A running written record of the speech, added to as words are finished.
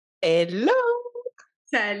Hello!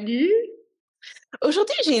 Salut!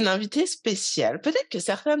 Aujourd'hui, j'ai une invitée spéciale. Peut-être que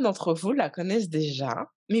certaines d'entre vous la connaissent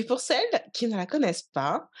déjà, mais pour celles qui ne la connaissent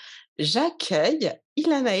pas, j'accueille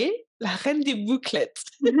Ilanae, la reine des bouclettes.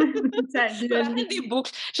 Salut La reine des Annie.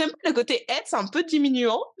 boucles. J'aime pas le côté être, c'est un peu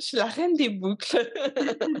diminuant. Je suis la reine des boucles.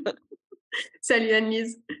 Salut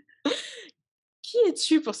Anne-Lise. Qui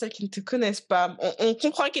es-tu pour celles qui ne te connaissent pas? On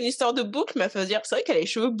comprend qu'il y a une histoire de boucles, mais ça veut dire, c'est vrai qu'elle a les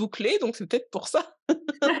cheveux bouclés, donc c'est peut-être pour ça.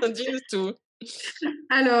 Dis-nous tout.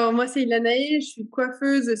 Alors, moi, c'est Ilanae, je suis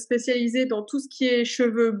coiffeuse spécialisée dans tout ce qui est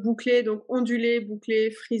cheveux bouclés, donc ondulés,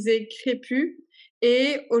 bouclés, frisés, crépus.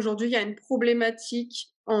 Et aujourd'hui, il y a une problématique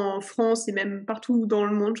en France et même partout dans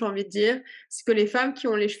le monde, j'ai envie de dire, c'est que les femmes qui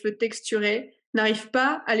ont les cheveux texturés n'arrivent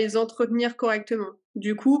pas à les entretenir correctement.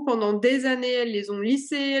 Du coup, pendant des années, elles les ont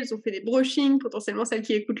lissés, elles ont fait des brushings. Potentiellement, celles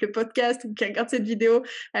qui écoutent le podcast ou qui regardent cette vidéo,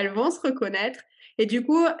 elles vont se reconnaître. Et du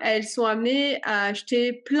coup, elles sont amenées à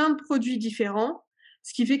acheter plein de produits différents,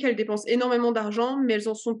 ce qui fait qu'elles dépensent énormément d'argent, mais elles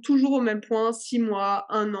en sont toujours au même point 6 mois,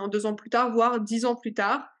 1 an, 2 ans plus tard, voire 10 ans plus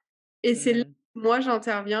tard. Et c'est là Hmm. que moi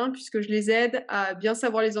j'interviens puisque je les aide à bien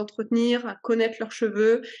savoir les entretenir, à connaître leurs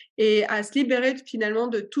cheveux et à se libérer finalement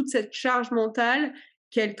de toute cette charge mentale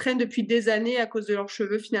qu'elles traînent depuis des années à cause de leurs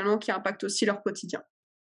cheveux finalement qui impactent aussi leur quotidien.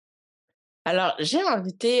 Alors, j'ai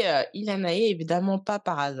invité Ilanae, évidemment pas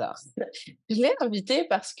par hasard. Je l'ai invitée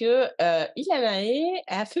parce que Ilanae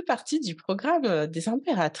a fait partie du programme des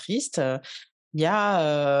Impératrices il y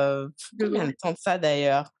a Deux ans. combien de temps de ça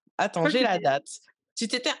d'ailleurs? Je Attends, crois que j'ai la c'était date. Tu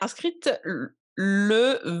t'étais inscrite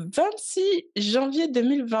le 26 janvier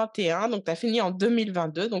 2021, donc tu as fini en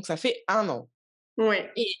 2022, donc ça fait un an. ouais.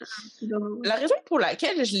 Et Deux ans. la raison pour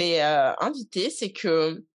laquelle je l'ai invitée, c'est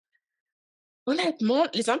que honnêtement,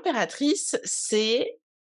 les impératrices,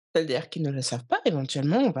 c'est-à-dire qu'ils ne le savent pas,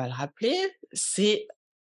 éventuellement, on va le rappeler, c'est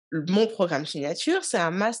mon programme signature, c'est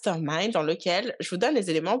un mastermind dans lequel je vous donne les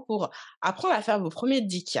éléments pour apprendre à faire vos premiers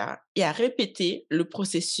 10 cas et à répéter le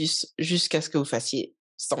processus jusqu'à ce que vous fassiez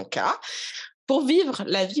 100 cas pour vivre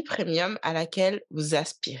la vie premium à laquelle vous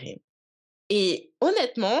aspirez. Et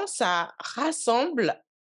honnêtement, ça rassemble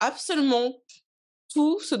absolument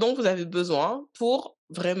tout ce dont vous avez besoin pour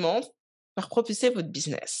vraiment faire propulser votre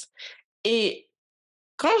business. Et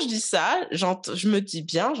quand je dis ça, je me dis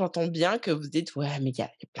bien, j'entends bien que vous dites: «Ouais, mais il y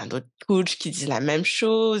a plein d'autres coachs qui disent la même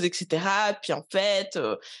chose et cetera. Puis en fait,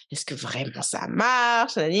 est-ce que vraiment ça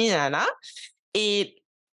marche? Nani nanana» et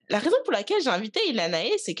la raison pour laquelle j'ai invité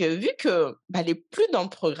Ilanae, c'est que vu que, bah, elle est plus dans le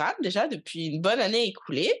programme déjà depuis une bonne année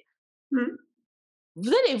écoulée, Mmh.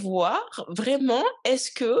 vous allez voir vraiment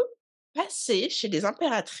est-ce que passer chez les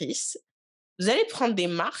impératrices, vous allez prendre des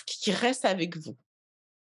marques qui restent avec vous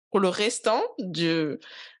pour le restant de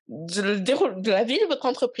la vie de votre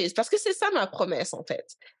entreprise. Parce que c'est ça ma promesse, en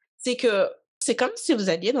fait. C'est que c'est comme si vous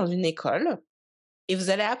alliez dans une école et vous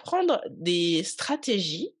allez apprendre des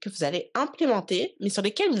stratégies que vous allez implémenter, mais sur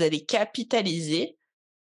lesquelles vous allez capitaliser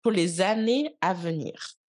pour les années à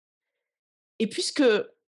venir. Et puisque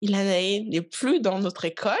Ilanae n'est plus dans notre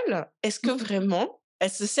école, est-ce que vraiment elle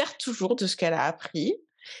se sert toujours de ce qu'elle a appris?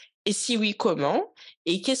 Et si oui, comment?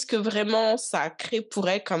 Et qu'est-ce que vraiment ça crée pour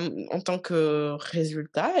elle comme en tant que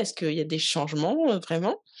résultat? Est-ce qu'il y a des changements,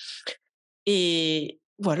 vraiment?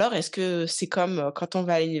 Ou alors est-ce que c'est comme, quand on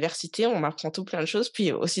va à l'université, on apprend tout plein de choses,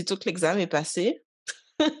 puis aussitôt que l'examen est passé,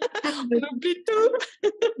 on oublie tout?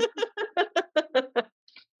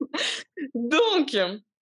 Donc,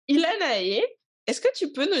 Ilanae, est-ce que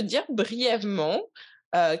tu peux nous dire brièvement,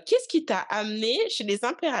 qu'est-ce qui t'a amené chez les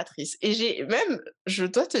impératrices? Et je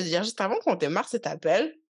dois te dire, juste avant qu'on démarre cet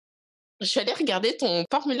appel, je suis allée regarder ton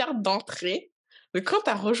formulaire d'entrée de quand tu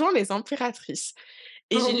as rejoint les impératrices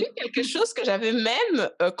et j'ai lu quelque chose que j'avais même,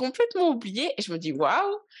 complètement oublié et je me dis: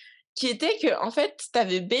 «Waouh!» qui était que en fait,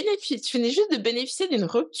 tu venais juste de bénéficier d'une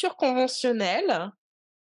rupture conventionnelle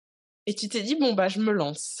et tu t'es dit: «Bon, bah, je me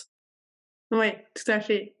lance». Ouais, tout à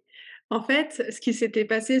fait. En fait, ce qui s'était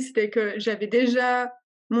passé, c'était que j'avais déjà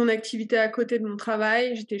mon activité à côté de mon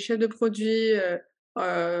travail. J'étais chef de produit,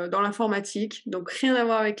 dans l'informatique, donc rien à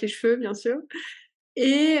voir avec les cheveux, bien sûr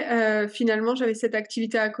et finalement, j'avais cette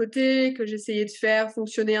activité à côté que j'essayais de faire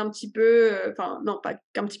fonctionner un petit peu, enfin non, pas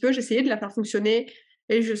qu'un petit peu, j'essayais de la faire fonctionner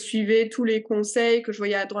et je suivais tous les conseils que je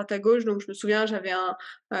voyais à droite à gauche. Donc je me souviens, j'avais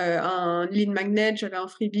un lead magnet, j'avais un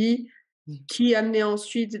freebie Mmh. qui amenait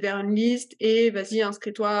ensuite vers une liste et vas-y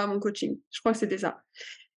inscris-toi à mon coaching. Je crois que c'était ça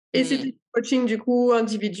et c'était Mmh. du coaching du coup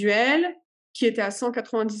individuel qui était à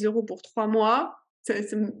 190 € pour 3 mois. Ça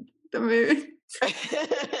me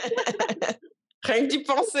Rien que d'y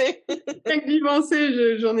penser. rien que d'y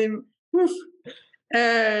penser, j'en ai ouf,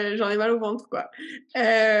 j'en ai mal au ventre quoi.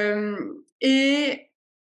 Et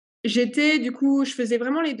je faisais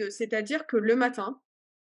vraiment les 2. C'est-à-dire que le matin,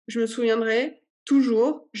 je me souviendrai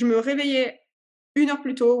toujours, je me réveillais 1 heure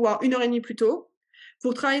plus tôt, voire 1 heure et demie plus tôt,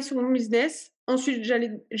 pour travailler sur mon business. Ensuite,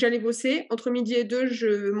 j'allais bosser. Entre midi et 2,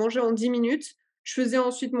 je mangeais en 10 minutes. Je faisais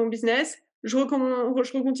ensuite mon business. Je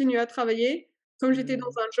recontinuais à travailler. Comme j'étais dans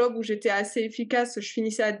Mmh. un job où j'étais assez efficace, je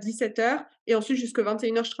finissais à 17 heures et ensuite jusqu'à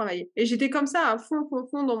 21 heures, je travaillais. Et j'étais comme ça à fond, fond,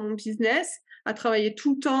 fond dans mon business, à travailler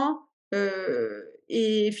tout le temps,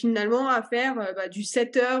 et finalement à faire, bah, du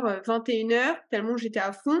 7 heures, 21 heures, tellement j'étais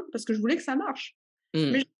à fond parce que je voulais que ça marche. Mais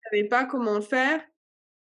Mmh. je ne savais pas comment le faire.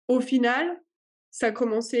 Au final, ça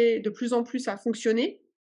commençait de plus en plus à fonctionner,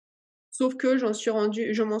 sauf que je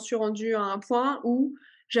m'en suis rendue à un point où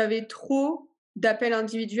j'avais trop d'appels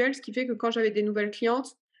individuels, ce qui fait que quand j'avais des nouvelles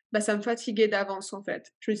clientes, bah, ça me fatiguait d'avance, en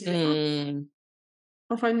fait. Je me disais: «Oh, Mmh.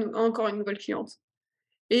 enfin encore une nouvelle cliente».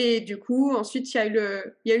 Et du coup, ensuite, il y a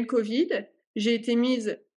eu le covid. J'ai été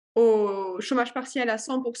mise au chômage partiel à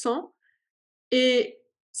 100. Et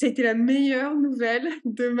c'était la meilleure nouvelle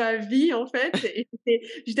de ma vie, en fait, et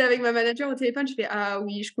j'étais avec ma manager au téléphone, je fais: «Ah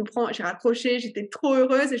oui, je comprends». J'ai raccroché, j'étais trop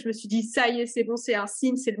heureuse et je me suis dit: «Ça y est, c'est bon, c'est un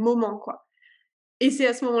signe, c'est le moment, quoi». Et c'est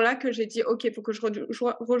à ce moment-là que j'ai dit: «OK, faut que je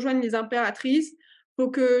rejoigne les impératrices,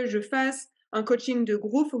 faut que je fasse un coaching de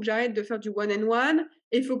groupe, faut que j'arrête de faire du one on one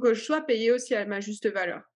et il faut que je sois payée aussi à ma juste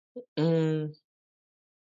valeur». Mmh.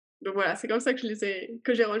 Donc voilà, c'est comme ça que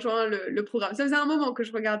j'ai rejoint le programme. Ça faisait un moment que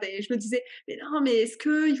je regardais et je me disais: «Mais non, mais est-ce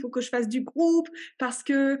qu'il faut que je fasse du groupe? Parce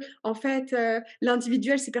qu'en fait,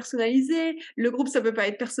 l'individuel, c'est personnalisé, le groupe, ça peut pas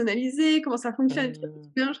être personnalisé, comment ça fonctionne?» Et tout. Je me Mmh.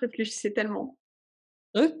 souviens, je réfléchissais tellement.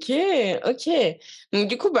 OK, OK. Donc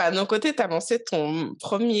du coup, bah, de ton côté, tu as lancé ton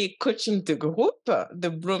premier coaching de groupe, de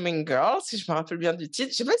Blooming Girls, si je me rappelle bien du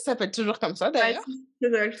titre. Je sais pas si ça s'appelle toujours comme ça Ouais, d'ailleurs? si,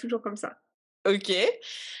 ça s'appelle toujours comme ça. OK.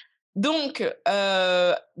 Donc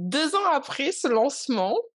 2 ans après ce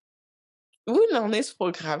lancement, où il en est ce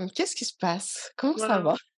programme? Qu'est-ce qui se passe? Comment ça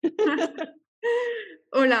va? Waouh!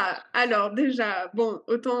 Oh là! Alors déjà, bon,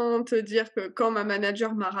 autant te dire que quand ma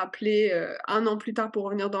manager m'a rappelé 1 an plus tard pour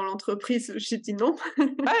revenir dans l'entreprise, j'ai dit: «Non».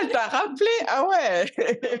 Ah, elle t'a rappelé? Ah ouais!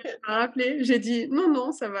 Elle m'a rappelé, j'ai dit: «Non,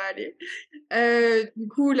 non, ça va aller». Du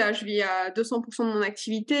coup, là, je vis à 200 de mon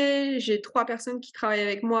activité. J'ai 3 personnes qui travaillent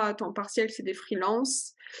avec moi à temps partiel, c'est des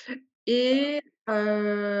freelances et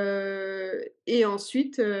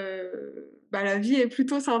ensuite, bah, la vie est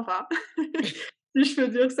plutôt sympa, si je peux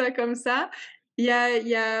dire ça comme ça. Il y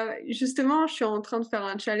a justement, je suis en train de faire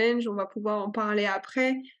un challenge, on va pouvoir en parler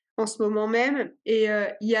après, en ce moment même et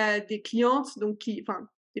il y a des clientes donc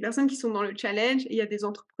des personnes qui sont dans le challenge et il y a des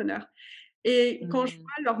entrepreneurs. Et quand je Mmh.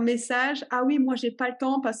 vois leurs messages: «Ah oui, moi j'ai pas le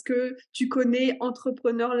temps parce que tu connais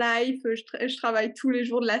entrepreneur life, je travaille tous les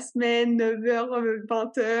jours de la semaine, 9 heures,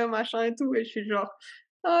 20 heures, machin et tout» et je suis genre: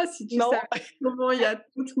 «Oh si tu Non, savais comment il y a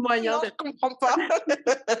tout moyen non, je d'être». comprends pas.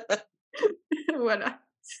 Voilà,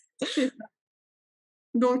 c'est ça.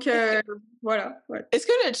 Donc Est-ce que voilà, ouais. est-ce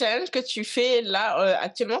que le challenge que tu fais là,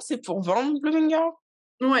 actuellement, c'est pour vendre Blooming Girl?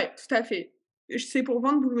 Ouais, tout à fait. C'est pour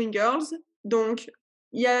vendre Blooming Girls, donc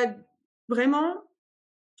il y a vraiment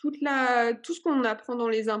tout ce qu'on apprend dans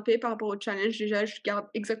les impés par rapport au challenge, déjà, je garde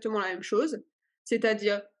exactement la même chose.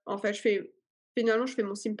 C'est-à-dire, en fait, finalement, je fais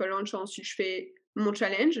mon simple launch, ensuite je fais mon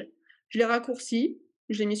challenge. Je l'ai raccourci,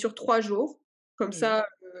 je l'ai mis sur 3 jours. Comme Mmh. ça,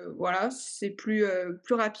 voilà, c'est plus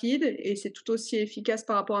rapide et c'est tout aussi efficace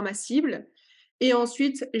par rapport à ma cible. Et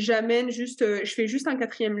ensuite, je fais juste un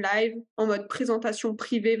 4e live en mode présentation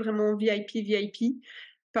privée, vraiment VIP, VIP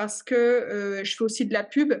parce que, je fais aussi de la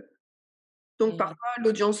pub donc Mmh. parfois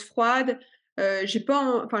l'audience froide, j'ai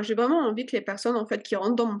vraiment envie que les personnes en fait qui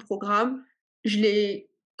rentrent dans mon programme, je les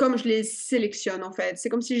je les sélectionne en fait. C'est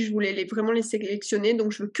comme si je voulais vraiment les sélectionner,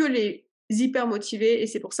 donc je veux que les hyper motivés et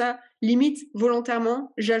c'est pour ça, limite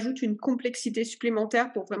volontairement, j'ajoute une complexité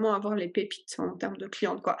supplémentaire pour vraiment avoir les pépites en termes de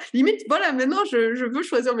clientes quoi. Limite voilà, maintenant je veux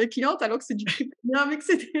choisir mes clientes alors que c'est du prix premium et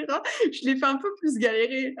cetera. Je les fais un peu plus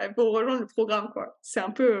galérer, pour rejoindre le programme quoi. C'est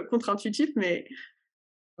un peu, contre-intuitif mais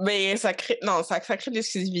Mais ça crée de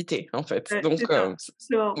l'exclusivité, en fait, ouais, donc c'est ça,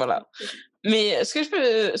 justement. voilà. Mais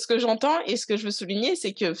ce que j'entends et ce que je veux souligner,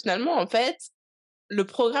 c'est que finalement, en fait, le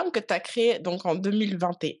programme que tu as créé donc en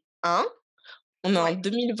 2021, on est en Ouais,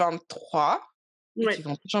 2023 et tu ouais,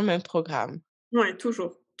 vends toujours le même programme. ouais,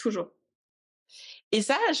 toujours, toujours. Et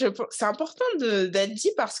ça, c'est important de d'être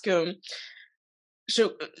dit parce que je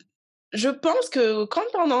Je pense que quand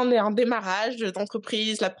on en est en démarrage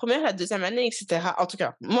d'entreprise, la première, la deuxième année et cetera, en tout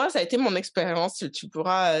cas, moi, ça a été mon expérience, tu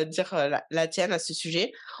pourras, dire, la tienne à ce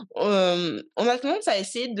sujet. On a tendance à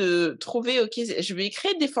essayer de trouver, OK, je vais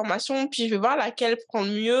créer des formations, puis je vais voir laquelle prend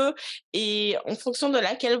le mieux et en fonction de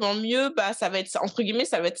laquelle vend mieux, bah, ça va être ça entre guillemets,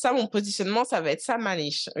 ça va être ça mon positionnement, ça va être ça ma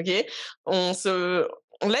niche, OK? On se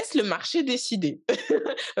on laisse le marché décider.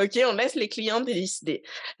 OK, on laisse les clients décider.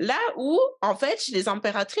 Là où, en fait, chez les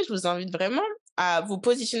impératrices, je vous invite vraiment à vous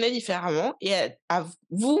positionner différemment et à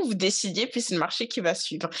vous décider, puis c'est le marché qui va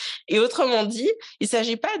suivre. Et autrement dit, il ne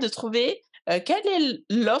s'agit pas de trouver quelle est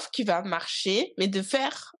l'offre qui va marcher, mais de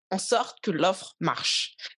faire en sorte que l'offre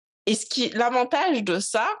marche. Et l'avantage de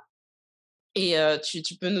ça, et tu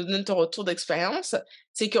peux nous donner ton retour d'expérience,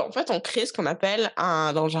 c'est qu'en fait, on crée ce qu'on appelle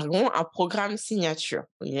dans le jargon, un programme signature,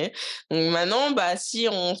 OK? Donc maintenant, bah, si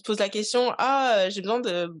on se pose la question: «Ah, j'ai besoin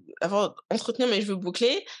entretenir mes cheveux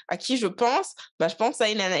bouclés, à qui je pense?» Bah, je pense à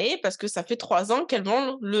Inanae parce que ça fait 3 ans qu'elle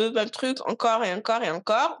vend le même truc encore et encore et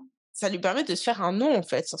encore. Ça lui permet de se faire un nom, en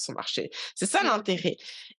fait, sur son marché. C'est ça Mmh. l'intérêt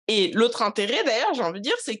et l'autre intérêt d'ailleurs, j'ai envie de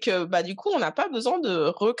dire, c'est que, bah, du coup, on n'a pas besoin de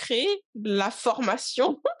recréer la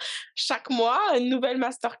formation chaque mois, une nouvelle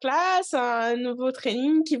masterclass, un nouveau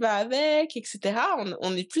training qui va avec, et cetera.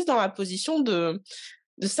 On est plus dans la position de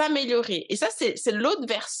s'améliorer et ça, c'est l'autre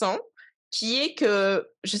versant qui est que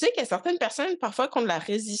je sais qu'il y a certaines personnes, parfois, qui ont de la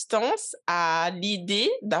résistance à l'idée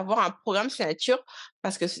d'avoir un programme signature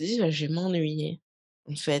parce qu'elles se disent: «Bah, je vais m'ennuyer,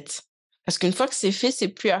 en fait». Parce qu'une fois que c'est fait, c'est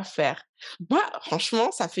plus à faire. Moi,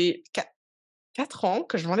 franchement, ça fait 4 ans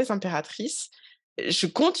que je vends les impératrices. Je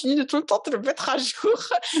continue de tout le temps de le mettre à jour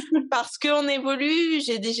parce qu'on évolue,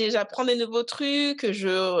 j'apprends des nouveaux trucs,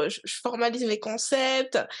 je formalise mes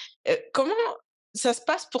concepts. Comment ça se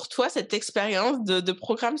passe pour toi, cette expérience de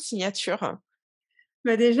programme signature?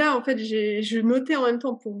 Bah, déjà, en fait, je notais en même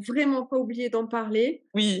temps pour vraiment pas oublier d'en parler.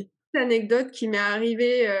 Oui. Une anecdote qui m'est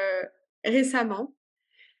arrivée, récemment.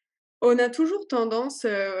 On a toujours tendance,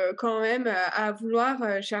 quand même, à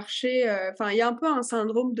vouloir, chercher, enfin, il y a un peu un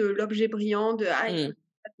syndrome de l'objet brillant, de: «Ah, il faut Mmh. que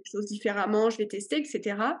je fasse les choses différemment, je vais tester» et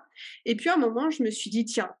cetera. Et puis à un moment, je me suis dit: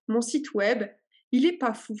 «Tiens, mon site web, il est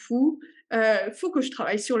pas foufou, faut que je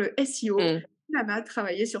travaille sur le SEO». Mmh. Là-bas,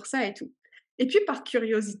 travailler sur ça et tout. Et puis par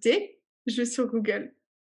curiosité, je vais sur Google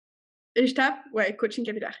et je tape, ouais, coaching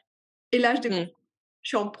capillaire. Et là, je découvre Mmh. je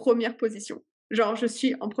suis en première position. Genre, je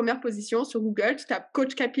suis en première position sur Google, tu tapes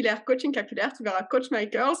coach capillaire, coaching capillaire, tu verras Coach My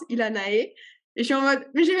Curls, Ilanae et je suis en mode: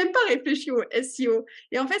 «Mais j'ai même pas réfléchi au SEO»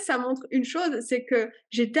 et en fait, ça montre une chose, c'est que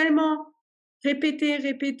j'ai tellement répété,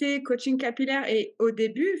 répété coaching capillaire et au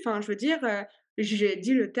début, enfin, je veux dire, j'ai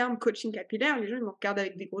dit le terme coaching capillaire, les gens, ils me regardent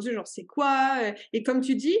avec des gros yeux, genre: «C'est quoi?» Et comme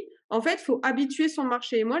tu dis, en fait, faut habituer son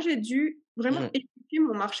marché et moi, j'ai dû vraiment Mmh. éduquer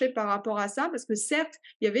mon marché par rapport à ça parce que certes,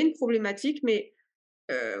 il y avait une problématique mais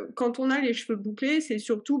quand on a les cheveux bouclés, c'est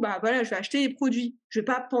surtout, bah, voilà, je vais acheter des produits. Je vais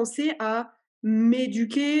pas penser à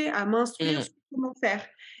m'éduquer, à m'instruire Mmh. sur comment faire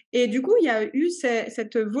et du coup, il y a eu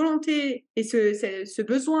cette volonté et ce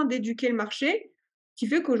besoin d'éduquer le marché qui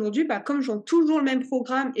fait qu'aujourd'hui, bah, comme je vends toujours le même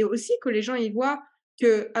programme et aussi que les gens y voient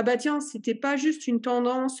que: «Ah bah, tiens, c'était pas juste une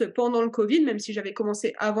tendance pendant le covid», même si j'avais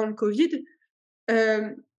commencé avant le covid.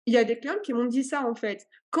 Il y a des clients qui m'ont dit ça, en fait.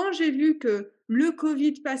 Quand j'ai vu que le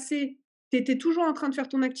covid passé, tu étais toujours en train de faire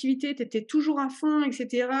ton activité, tu étais toujours à fond et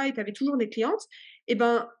cetera et tu avais toujours des clientes et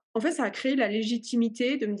ben, en fait, ça a créé la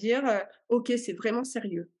légitimité de me dire, «OK, c'est vraiment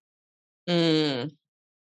sérieux» Mmh.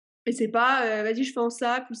 et c'est pas, «Vas-y, je fais en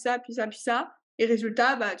ça, puis ça, puis ça, puis ça» et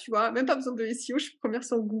résultat, bah, tu vois, même pas besoin de SEO, je suis 1re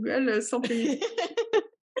sur Google, sans payer.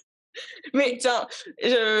 Mais tiens,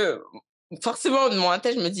 je forcément, dans ma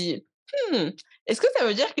tête, je me dis: «Mmh, est-ce que ça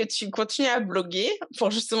veut dire que tu continues à bloguer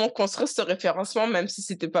pour justement construire ce référencement même si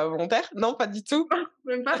c'était pas volontaire?» Non, pas du tout?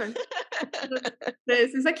 Même pas, même.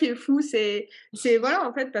 C'est ça qui est fou, c'est voilà,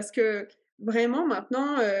 en fait, parce que vraiment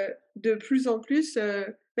maintenant, de plus en plus,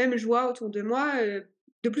 même je vois autour de moi,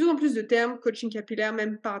 de plus en plus de termes coaching capillaire,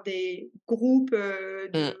 même par des groupes,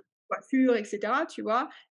 Mmh. de coiffure et cetera, tu vois?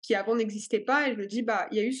 Qui avant n'existaient pas et je me dis: «Bah,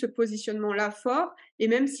 il y a eu ce positionnement-là fort» et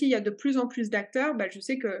même s'il y a de plus en plus d'acteurs, bah, je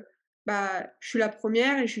sais que, bah, je suis la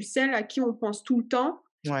première et je suis celle à qui on pense tout le temps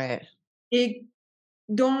Ouais. et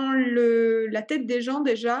dans la tête des gens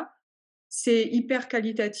déjà, c'est hyper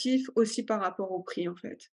qualitatif aussi par rapport au prix, en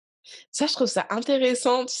fait. Ça, je trouve ça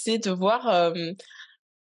intéressant, tu sais, de voir,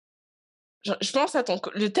 je pense à ton co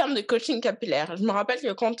le terme de coaching capillaire. Je me rappelle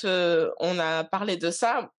que quand, on a parlé de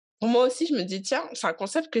ça, pour moi aussi, je me dis: «Tiens, c'est un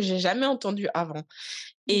concept que j'ai jamais entendu avant»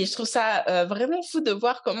 et je trouve ça, vraiment fou de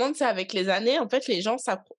voir comment, tu sais, avec les années, en fait, les gens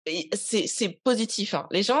et c'est positif, hein.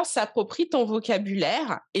 Les gens s'approprient ton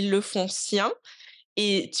vocabulaire et le font sien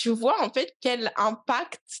et tu vois, en fait, quel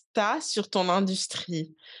impact tu as sur ton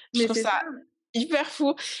industrie. Je Mais trouve c'est ça ça. hyper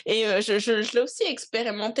fou et je l'ai aussi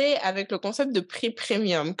expérimenté avec le concept de prix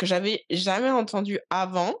premium que j'avais jamais entendu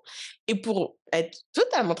avant et pour être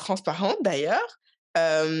totalement transparente d'ailleurs,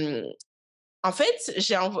 hem, en fait,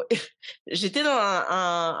 j'étais dans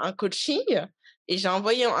un coaching et j'ai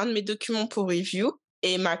envoyé un de mes documents pour review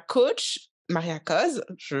et ma coach, Maria Coz,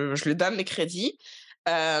 je lui donne les crédits,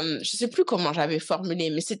 je sais plus comment j'avais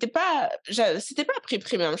formulé, mais c'était pas prix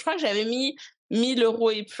premium. Je crois que j'avais mis 1 000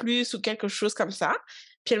 € et plus ou quelque chose comme ça.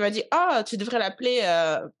 Puis elle m'a dit: «Oh, tu devrais l'appeler,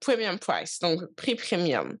 premium price», donc prix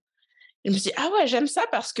premium. Je me suis dit: «Ah ouais, j'aime ça»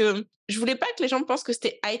 parce que je voulais pas que les gens pensent que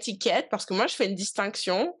c'était high ticket parce que moi je fais une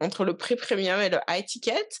distinction entre le prix premium et le high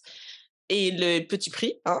ticket et le petit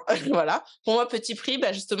prix, hein, voilà. Pour moi, petit prix,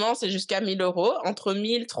 bah, justement, c'est jusqu'à 1 000 €. Entre 1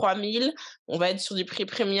 000 3 000, on va être sur du prix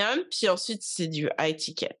premium, puis ensuite c'est du high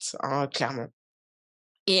ticket, hein, clairement.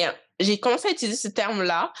 Et j'ai commencé à utiliser ce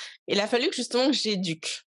terme-là. Il a fallu que justement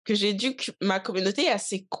que j'éduque ma communauté à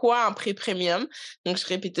c'est quoi un prix premium. Donc je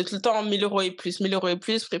répétais tout le temps 1 000 € et plus, 1 000 € et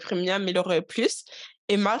plus, prix premium, 1 000 € et plus.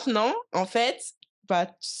 Et maintenant, en fait, bah,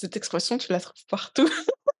 cette expression, tu la trouves partout,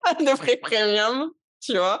 de prix premium,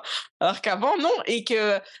 tu vois? Alors qu'avant, non. Et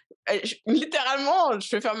que littéralement,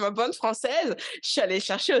 je vais faire ma bonne française, je suis allée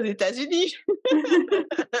chercher aux États-Unis.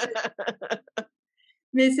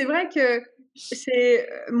 Mais c'est vrai que c'est,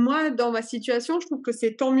 moi, dans ma situation, je trouve que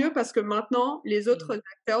c'est tant mieux parce que maintenant, les Mmh. autres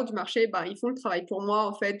acteurs du marché, ben, ils font le travail pour moi,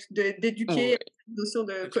 en fait, d'éduquer Ouais, cette notion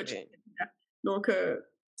de c'est coaching. vrai. Donc,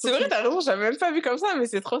 C'est vrai, continue. tu raison, j'avais même pas vu comme ça, mais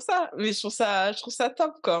c'est trop ça. Mais je trouve ça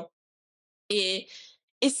top, quoi. Et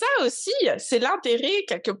et ça aussi, c'est l'intérêt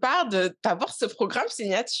quelque part d'avoir ce programme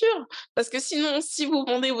signature. Parce que sinon, si vous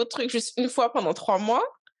vendez vos trucs juste une fois pendant 3 mois,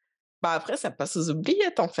 bah, après ça passe aux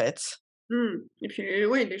oubliettes, en fait. Mmh. Et puis,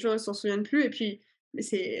 oui, les gens, ils s'en souviennent plus et puis mais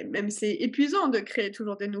c'est épuisant de créer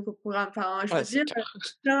toujours des nouveaux programmes. Enfin, je Ouais, veux c'est dire,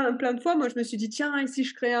 clair. plein de fois, moi, je me suis dit: «Tiens, et si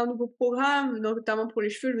je créais un nouveau programme?» notamment pour les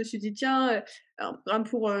cheveux, je me suis dit: «Tiens, un programme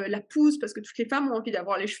pour, la pousse», parce que toutes les femmes ont envie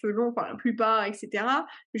d'avoir les cheveux longs, enfin la plupart et cetera.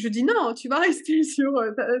 Je dis: «Non, tu vas rester sur,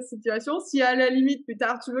 ta situation. Si à la limite, plus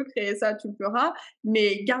tard, tu veux créer ça, tu le feras,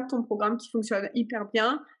 mais garde ton programme qui fonctionne hyper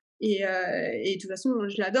bien» et de toute façon,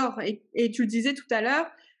 je l'adore et tu le disais tout à l'heure,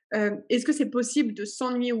 est-ce que c'est possible de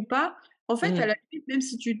s'ennuyer ou pas? En fait, à Mmh. la limite, même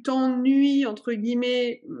si tu «t'ennuies» entre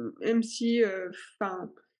guillemets, même si, enfin,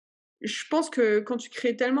 je pense que quand tu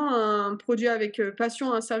crées tellement un produit avec,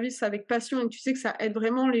 passion, un service avec passion et que tu sais que ça aide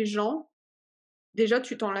vraiment les gens, déjà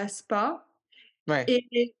tu t'en lasses pas Ouais.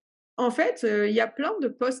 et en fait, il y a plein de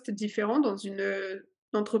postes différents dans une,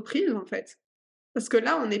 entreprise, en fait. Parce que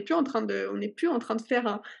là, on n'est plus en train de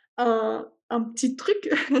faire un petit truc.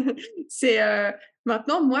 C'est,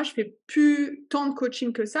 maintenant, moi, je fais plus tant de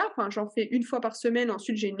coaching que ça. Enfin, j'en fais une fois par semaine.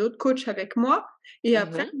 Ensuite, j'ai une autre coach avec moi et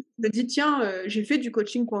après, Mmh. je me dis: «Tiens, j'ai fait du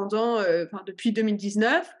coaching pendant, enfin, depuis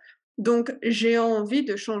 2019, donc j'ai envie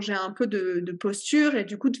de changer un peu de posture et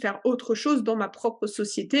du coup, de faire autre chose dans ma propre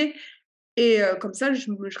société» et comme ça,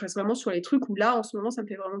 je reste vraiment sur les trucs où là, en ce moment, ça me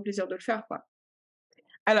fait vraiment plaisir de le faire, quoi.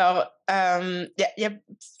 Alors, il y a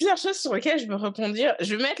plusieurs choses sur lesquelles je veux rebondir.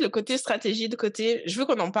 Je vais mettre le côté stratégie de côté. Je veux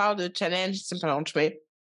qu'on en parle de challenge, simple launch, mais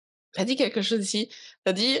tu as dit quelque chose ici. Tu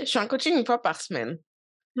as dit: «Je suis en coaching une fois par semaine».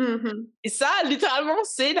 Mmh mh. Et ça, littéralement,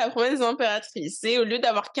 c'est la promesse des impératrices. C'est au lieu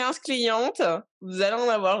d'avoir 15 clientes, vous allez en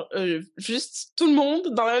avoir, juste tout le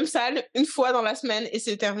monde dans la même salle, une fois dans la semaine et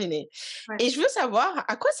c'est terminé. Ouais. Et je veux savoir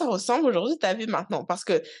à quoi ça ressemble aujourd'hui ta vie maintenant? Parce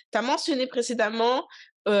que tu as mentionné précédemment,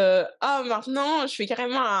 «Ah maintenant je fais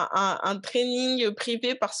carrément un training,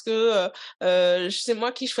 privé parce que, c'est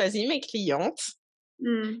moi qui choisis mes clientes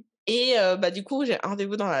Mmh. et bah, du coup j'ai un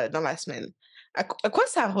rendez-vous dans la semaine». À quoi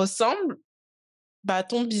ça ressemble, bah,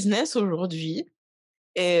 ton business aujourd'hui?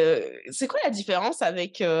 Et c'est quoi la différence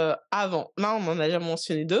avec, avant? Là, on en a déjà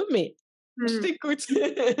mentionné 2, mais je Mmh. t'écoute.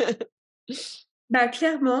 Bah,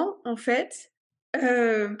 clairement, en fait,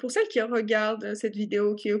 pour celles qui regardent cette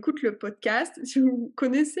vidéo, qui écoutent le podcast, si vous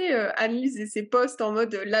connaissez, Annelise et ses posts en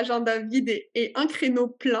mode, l'agenda vide et un créneau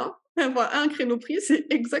plein, enfin un créneau pris, c'est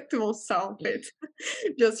exactement ça, en fait.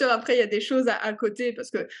 Bien sûr, après, il y a des choses à côté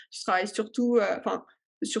parce que tu travailles surtout, enfin,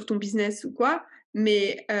 sur ton business ou quoi,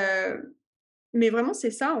 mais vraiment,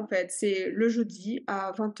 c'est ça, en fait. C'est le jeudi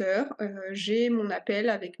à 20:00, j'ai mon appel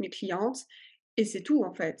avec mes clientes et c'est tout,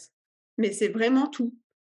 en fait. Mais c'est vraiment tout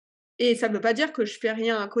et ça veut pas dire que je fais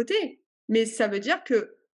rien à côté, mais ça veut dire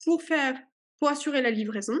que pour faire pour assurer la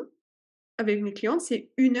livraison avec mes clientes,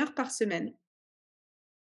 c'est 1 heure par semaine.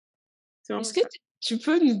 C'est Est-ce vraiment que ça. tu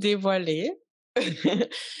peux nous dévoiler,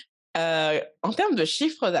 en termes de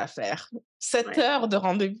chiffre d'affaires, 7 Ouais. heures de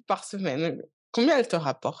rendez-vous par semaine, Combien elle te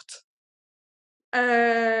rapporte?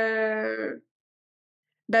 Heu,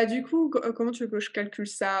 Bah, du coup, comment tu veux que je calcule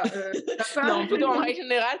ça? Ça part Non, plutôt en règle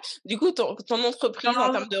générale. Du coup, ton entreprise en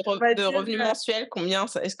non, termes on va de dire, revenus mensuels, combien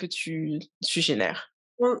ça est-ce que tu génères?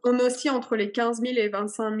 on oscille entre les 15 000 et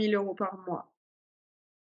 25 000 € par mois.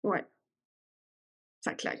 Ouais,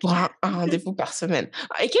 ça Pour claque. un rendez-vous par semaine.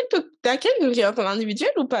 Ah, et tu as quel client? Tu en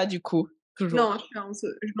individuel ou pas du coup? Non, Toujours? je suis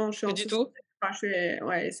Pas en du société. tout? Enfin, je fais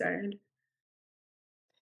ouais, ça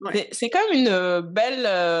ouais. C'est quand même une,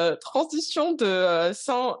 belle, transition de,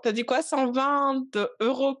 100 tu as dit quoi? 120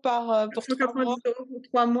 € pour 3 mois? 190 € pour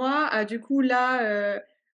 3 mois. Ah, du coup, là,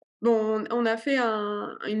 bon, on a fait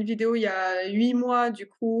une vidéo il y a 8 mois, du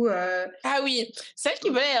coup, Ah oui, celle qui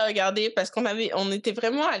voulait regarder parce on était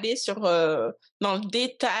vraiment allé sur, dans le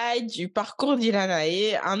détail du parcours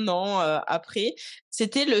d'Ilanae 1 an, après.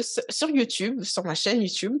 C'était sur YouTube, sur ma chaîne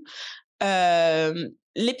YouTube.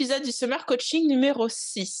 L'épisode du Summer Coaching numéro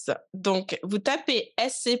 6. Donc, vous tapez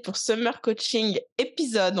SC pour Summer Coaching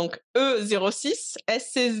épisode, donc E06,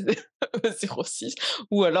 SC E06,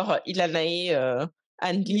 ou alors Ilanae,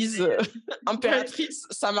 Anne-Lise, ouais. Impératrice,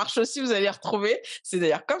 ça marche aussi, vous allez retrouver. C'est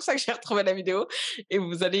d'ailleurs comme ça que j'ai retrouvé la vidéo et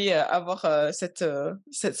vous allez avoir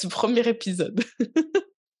ce premier épisode.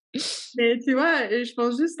 Mais tu vois, je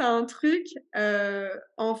pense juste à un truc,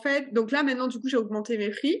 en fait donc là, maintenant, du coup, j'ai augmenté mes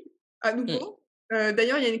prix à Mm. nouveau.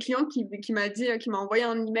 D'ailleurs, il y a une cliente qui m'a dit, qui m'a envoyé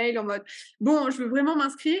un email en mode: «Bon, je veux vraiment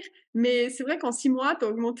m'inscrire, mais c'est vrai qu'en 6 mois, tu as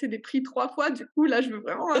augmenté les prix 3 fois, du coup, là, je veux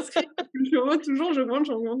vraiment m'inscrire parce que j'augmente toujours, j'augmente,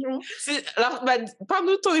 j'augmente, j'augmente». Alors, bah,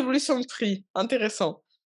 parle-nous de ton évolution de prix. Intéressant.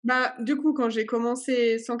 Bah, du coup, quand j'ai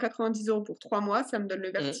commencé 190 € pour 3 mois, ça me donne le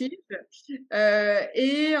Mm. vertige.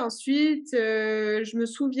 Et ensuite, je me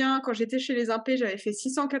souviens quand j'étais chez les impés, j'avais fait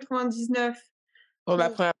 699 Pour la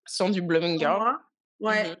pour première version du Blooming 3 Girl. mois.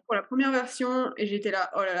 Ouais, Mhm. pour la première version et j'étais là: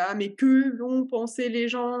 «Oh là là, mais que vont penser les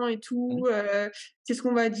gens et tout, qu'est-ce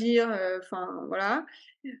qu'on va dire?» Enfin voilà.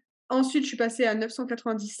 Ensuite, je suis passée à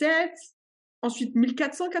 997, ensuite 1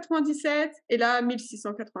 497 et là 1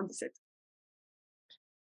 697.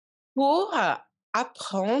 Pour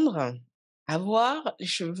apprendre à avoir les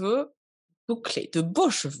cheveux bouclés, de beaux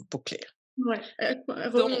cheveux bouclés. Ouais,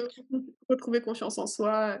 Donc, retrouver confiance en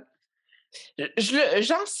soi.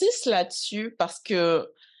 j'insiste là-dessus parce que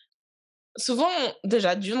souvent,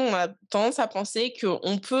 déjà, d'une, on a tendance à penser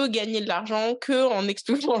qu'on peut gagner de l'argent qu'en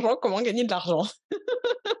expliquant aux gens comment gagner de l'argent.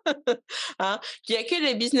 Hein? Qu'il n'y a que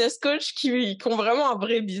les business coachs qui ont vraiment un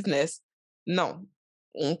vrai business. Non.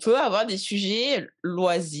 On peut avoir des sujets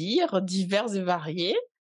loisirs divers et variés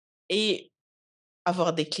et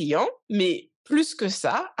avoir des clients, mais plus que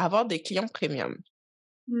ça, avoir des clients premium.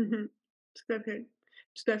 Mmh. Tout à fait,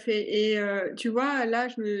 tout à fait et tu vois, là,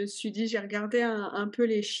 je me suis dit j'ai regardé un peu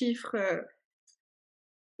les chiffres,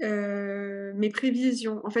 mes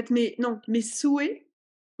prévisions, en fait, mes souhaits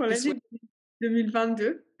pour Tes l'année souhaits?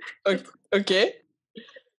 2022 OK.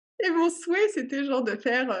 et mon souhait, c'était genre de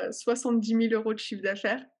faire, 70 000 € de chiffre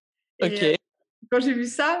d'affaires et OK. quand j'ai vu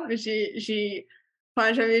ça,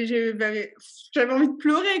 enfin, j'avais envie de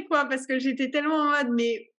pleurer, quoi, parce que j'étais tellement en mode: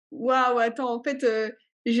 «Mais waouh, attends, en fait,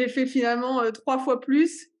 j'ai fait finalement, 3 fois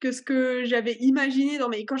plus que ce que j'avais imaginé dans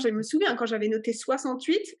mes» quand je me souviens, quand j'avais noté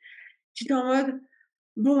 68, j'étais en mode: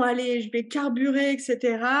 «Bon allez, je vais carburer et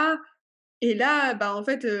cetera» et là, bah, en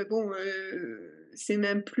fait, bon, c'est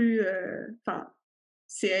même plus, enfin,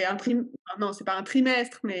 c'est un trim enfin non, c'est pas un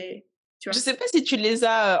trimestre, mais tu Je vois? sais pas si tu les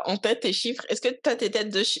as, en tête tes chiffres. Est-ce que tu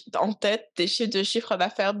as en tête tes chiffres de chiffre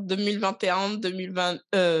d'affaires 2021, 2020,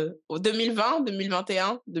 2020,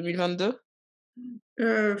 2021, 2022?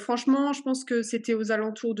 Franchement, je pense que c'était aux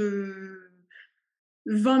alentours de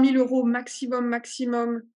 20 000 € maximum,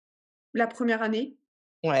 maximum la première année.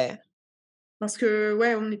 Ouais. Parce que,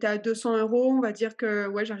 ouais, on était à 200 €. On va dire que,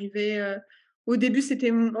 ouais, j'arrivais, au début,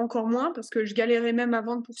 c'était encore moins parce que je galérais même à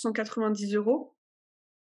vendre pour 190 €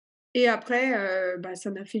 et après, bah,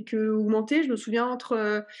 ça n'a fait qu'augmenter. Je me souviens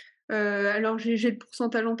alors j'ai le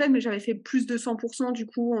pourcentage en tête, mais j'avais fait plus de 100 du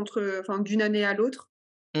coup enfin, d'une année à l'autre.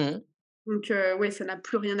 Mmh. Donc ouais, ça n'a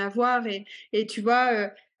plus rien à voir et tu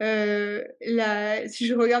vois, la si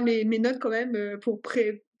je regarde mes notes quand même, pour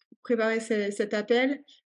préparer cet appel,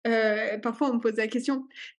 parfois on me pose la question: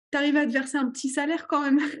 «Tu arrives à te verser un petit salaire quand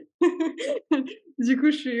même?» Du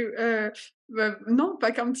coup, je suis, «Bah, non,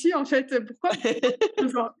 pas qu'un petit en fait,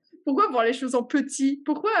 pourquoi voir les choses en petit?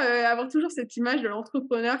 Pourquoi, avoir toujours cette image de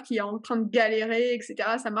l'entrepreneur qui est en train de galérer et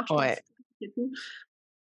cetera? Ça marche pas Ouais. et tout».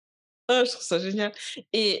 Ah, je trouve ça génial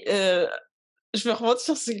et je veux rebondir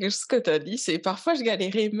sur ce que tu as dit, c'est parfois je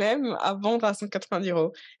galérais même à vendre à 190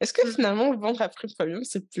 €. Est-ce que Mmh. finalement vendre à prix premium,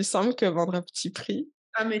 c'est plus simple que vendre à petit prix?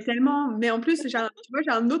 Ah mais tellement, mais en plus j'ai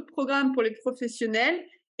un autre programme pour les professionnels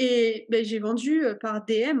et beh, j'ai vendu, par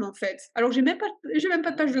DM en fait. Alors j'ai même pas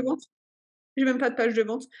de page de vente, j'ai même pas de page de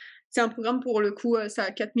vente. C'est un programme pour le coup, ça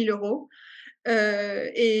à 4 000 €,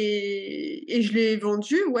 et je l'ai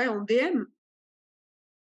vendu, ouais, en DM.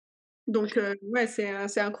 Donc ouais,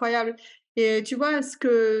 c'est incroyable et tu vois, ce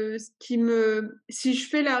qui me si je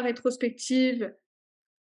fais la rétrospective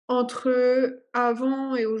entre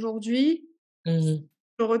avant et aujourd'hui, Mmh. je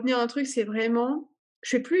peux retenir un truc, c'est vraiment,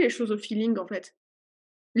 je fais plus les choses au feeling, en fait.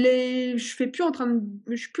 Je suis plus en train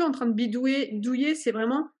de bidouiller douiller, c'est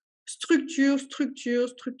vraiment structure, structure,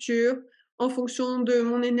 structure, en fonction de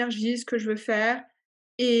mon énergie, ce que je veux faire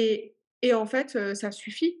et en fait, ça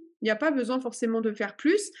suffit. Il y a pas besoin forcément de faire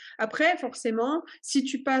plus. Après forcément, si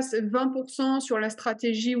tu passes 20 sur la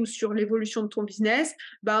stratégie ou sur l'évolution de ton business,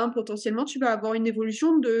 ben, potentiellement, tu vas avoir une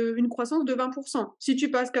croissance de 20. Si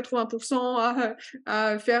tu passes 80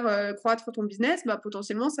 à faire, croître ton business, bah,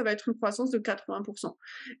 potentiellement, ça va être une croissance de 80.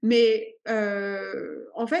 Mais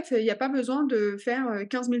en fait, il y a pas besoin de faire,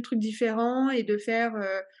 15 000 trucs différents et de faire,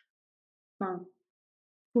 enfin,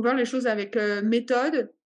 faut voir les choses avec,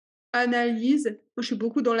 méthode, analyse. Moi, je suis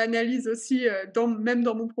beaucoup dans l'analyse aussi, même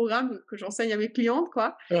dans mon programme que j'enseigne à mes clientes,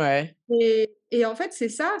 quoi Ouais. et en fait, c'est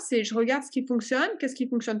ça, c'est je regarde ce qui fonctionne, qu'est-ce qui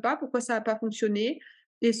fonctionne pas, pourquoi ça a pas fonctionné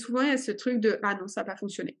et souvent, il y a ce truc de: «Ah non, ça a pas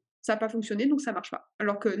fonctionné. Ça a pas fonctionné, donc ça marche pas».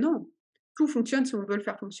 Alors que non, tout fonctionne si on veut le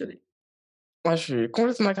faire fonctionner. Moi, je suis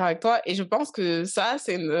complètement d'accord avec toi et je pense que ça,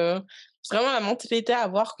 c'est vraiment la mentalité à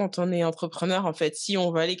avoir quand on est entrepreneur, en fait, si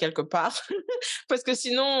on veut aller quelque part. Parce que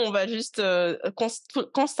sinon, on va juste,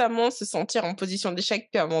 constamment se sentir en position d'échec,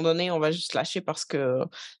 puis à un moment donné, on va juste lâcher parce que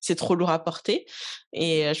c'est trop lourd à porter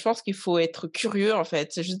et je pense qu'il faut être curieux, en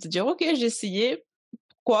fait. C'est juste de dire: «OK, j'ai essayé.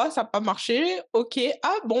 Quoi? Ça a pas marché? OK.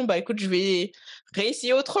 Ah bon, bah, écoute, je vais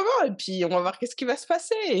réessayer autrement et puis on va voir qu'est-ce qui va se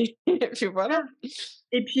passer» et puis voilà.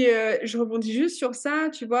 Et puis, je rebondis juste sur ça,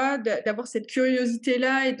 tu vois? D'avoir cette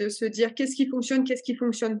curiosité-là et de se dire: qu'est-ce qui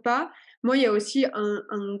fonctionne pas?» Moi, il y a aussi un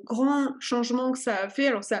grand changement que ça a fait,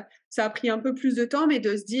 alors ça a pris un peu plus de temps, mais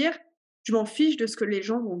de se dire: «Je m'en fiche de ce que les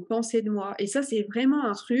gens vont penser de moi» et ça, c'est vraiment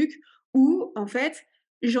un truc où, en fait,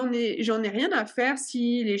 j'en ai rien à faire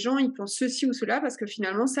si les gens, ils pensent ceci ou cela parce que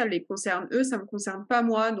finalement, ça les concerne eux, ça me concerne pas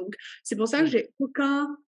moi, donc c'est pour ça que Mmh. j'ai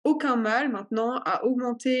aucun mal maintenant à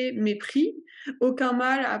augmenter mes prix, aucun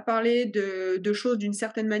mal à parler de choses d'une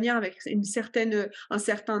certaine manière avec un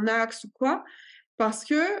certain axe ou quoi. Parce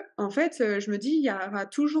que en fait, je me dis: «Il y aura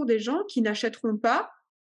toujours des gens qui n'achèteront pas,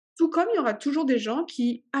 tout comme il y aura toujours des gens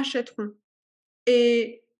qui achèteront»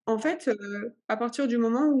 et en fait, à partir du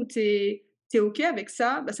moment où tu es OK avec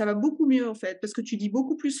ça, bah, ça va beaucoup mieux, en fait. Parce que tu dis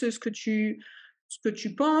beaucoup plus, ce que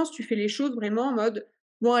tu penses, tu fais les choses vraiment en mode: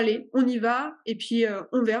 «Bon allez, on y va et puis,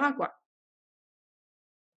 on verra, quoi».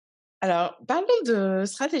 Alors, parlons de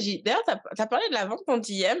stratégie. D'ailleurs, tu as parlé de la vente en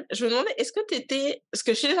DM. Je me demandais, est-ce que tu étais parce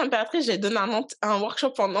que chez les impératrices, j'ai donné un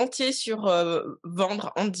workshop en entier sur,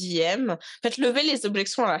 vendre en DM. En fait, lever les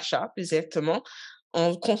objections à l'achat, plus exactement,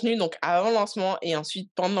 en contenu, donc avant lancement et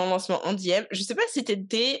ensuite pendant le lancement en DM. Je sais pas si tu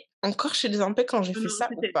étais encore chez les impé quand j'ai Non, fait non, ça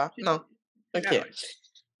ou pas? Non? j'étais OK. là, ouais.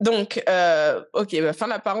 Donc, OK, bah, fin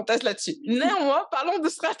de la parenthèse là-dessus. Néanmoins, parlons de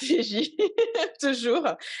stratégie, toujours.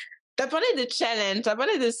 Tu as parlé de challenge, tu as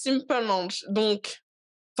parlé de simple launch, donc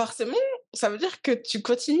forcément, ça veut dire que tu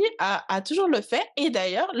continues à toujours le faire et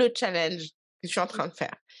d'ailleurs le challenge que tu es en train de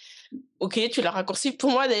faire. OK, tu l'as raccourci.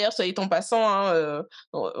 Pour moi d'ailleurs, soit dit en passant, hein,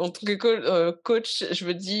 en tant que coach, je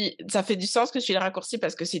me dis ça fait du sens que tu l'aies raccourci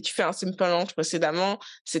parce que si tu fais un simple launch précédemment,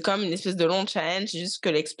 c'est comme une espèce de long challenge, juste que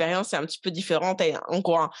l'expérience est un petit peu différente et en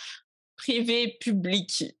gros, un privé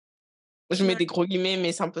public. Je mets Ouais. des gros guillemets,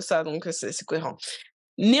 mais c'est un peu ça, donc c'est cohérent.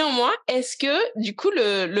 Néanmoins, est-ce que du coup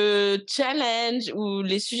le challenge ou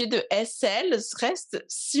les sujets de SL restent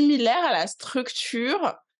similaires à la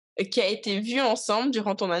structure qui a été vue ensemble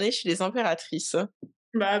durant ton année chez les impératrices?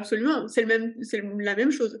 Bah, absolument, la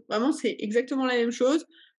même chose. Vraiment, c'est exactement la même chose.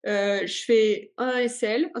 Je fais un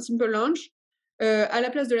SL, un simple launch. À la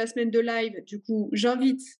place de la semaine de live, du coup,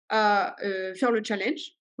 j'invite à, faire le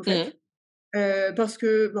challenge, en Mmh. fait. Parce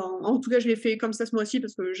que, ben, en tout cas, je l'ai fait comme ça ce mois-ci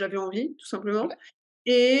parce que j'avais envie, tout simplement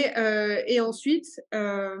et ensuite,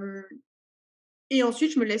 je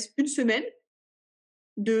me laisse une semaine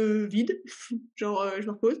de vide, genre, je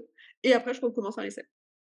me repose et après je recommence un essai.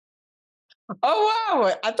 Oh waouh!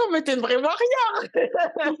 Attends, mais tu vraiment rien!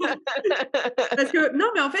 Parce que non,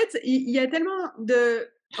 mais en fait, il y a tellement de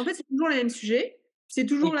en fait, c'est toujours les mêmes sujets. C'est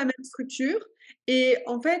toujours Oui, la même structure et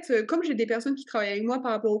en fait, comme j'ai des personnes qui travaillent avec moi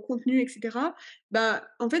par rapport au contenu et cetera, bah,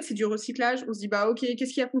 en fait, c'est du recyclage. On se dit: «Bah, OK,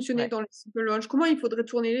 qu'est-ce qui a fonctionné ouais. dans le simple launch? Comment il faudrait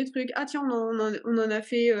tourner les trucs? Ah tiens, on en a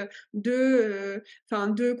fait, 2, enfin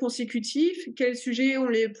 2 consécutifs. Quels sujets ont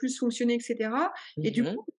les plus fonctionné?» et cetera et du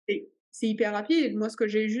Mmh. coup, c'est hyper rapide. Moi, ce que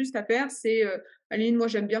j'ai juste à faire, c'est, à la limite, moi,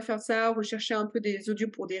 j'aime bien faire ça, rechercher un peu des audios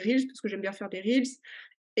pour des reels parce que j'aime bien faire des reels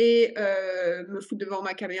et me foutre devant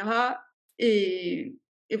ma caméra et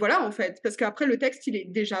et voilà, en fait. Parce qu'après le texte, il est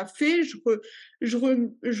déjà fait, je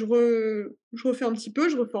refais un petit peu,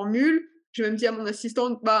 je reformule. Je vais même dire à mon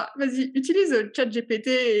assistante: «Bah, vas-y, utilise, ChatGPT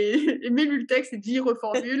et et mets-lui le texte et dis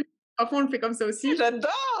reformule». Parfois, on le fait comme ça aussi. J'adore!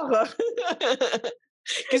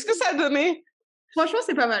 Qu'est-ce que ça a donné? Franchement,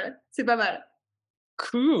 c'est pas mal, c'est pas mal.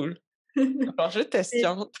 Cool. Alors je teste, Et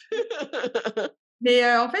tiens. mais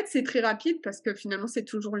en fait, c'est très rapide parce que finalement, c'est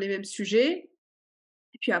toujours les mêmes sujets.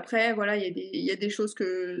 Et puis après, voilà, il y a des choses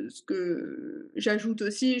que j'ajoute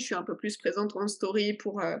aussi. Je suis un peu plus présente en story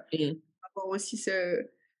pour, Mmh. avoir aussi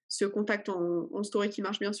ce contact en story qui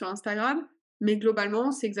marche bien sur Instagram. Mais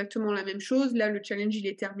globalement, c'est exactement la même chose. Là, le challenge, il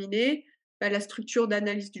est terminé. Bah, la structure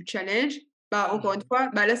d'analyse du challenge, bah, encore une Mmh. fois,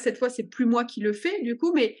 bah, là, cette fois, c'est plus moi qui le fais du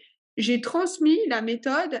coup, mais j'ai transmis la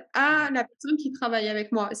méthode à Mmh. la personne qui travaille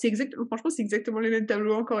avec moi. Franchement, c'est exactement les mêmes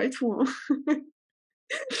tableaux encore et tout, hein.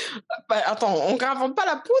 Bah, attends, on réinvente pas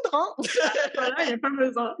la poudre, hein? Voilà, il y a pas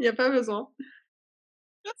besoin, il y a pas besoin.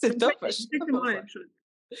 C'est Donc ouais, top, je c'est suis top exactement pour la ça. même chose.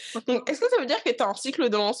 Franchement, Donc est-ce que ça veut dire que tu es en cycle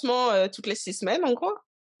de lancement, toutes les 6 semaines, en gros?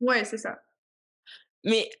 ouais, c'est ça.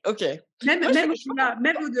 Mais OK. Même Moi, même je sais pas au-delà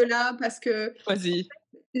même pourquoi. au-delà parce que, Vas-y.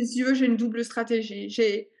 si tu veux, j'ai une double stratégie.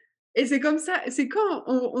 J'ai et c'est comme ça, c'est quand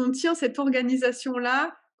on tient cette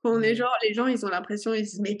organisation-là, qu'on est Mmh. genre les gens, ils ont l'impression, ils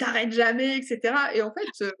se disent: «Mais tu arrêtes jamais» et cetera et en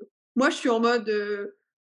fait, moi, je suis en mode,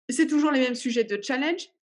 c'est toujours les mêmes sujets de challenge.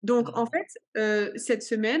 Donc en Mmh. fait, cette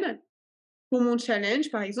semaine, pour mon challenge,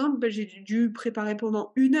 par exemple, bah, j'ai dû préparer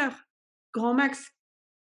pendant 1 heure, grand max.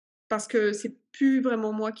 Parce que c'est plus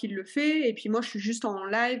vraiment moi qui le fais et puis moi je suis juste en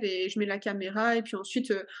live et je mets la caméra et puis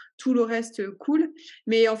ensuite, tout le reste, coule.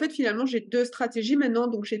 Mais en fait, finalement, j'ai 2 stratégies maintenant,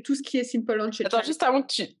 donc j'ai tout ce qui est Simple Lunch et Attends, Challenge. juste avant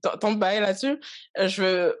que tu t'emballes là-dessus, je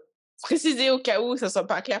veux préciser au cas où ça soit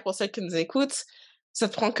pas clair pour ceux qui nous écoutent, ça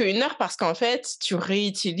te prend qu'1 heure parce qu'en fait, tu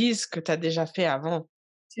réutilises ce que tu as déjà fait avant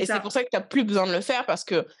C'est et c'est ça, pour ça que tu as plus besoin de le faire parce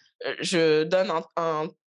que, je donne un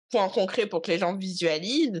point concret pour que les gens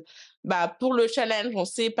visualisent. Bah, pour le challenge, on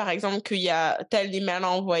sait par exemple qu'il y a tel email à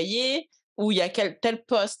envoyer ou il y a tel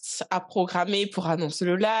post à programmer pour annoncer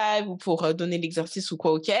le live ou pour, donner l'exercice ou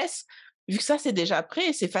quoi aux caisses. Vu que ça, c'est déjà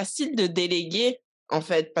prêt, c'est facile de déléguer, en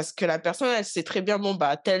fait, parce que la personne, elle sait très bien, bon,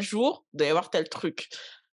 bah, tel jour, il doit y avoir tel truc.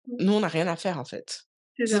 mmh, Nous, on n'a rien à faire, en fait.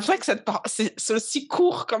 c'est C'est pour ça. ça que c'est aussi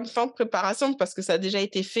court comme temps de préparation parce que ça a déjà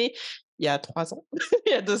été fait il y a 3 ans,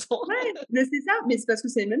 il y a 2 ans. Ouais, mais c'est ça, mais c'est parce que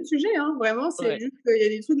c'est les mêmes sujets, hein, vraiment, c'est Ouais. juste qu'il y a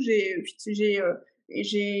des trucs que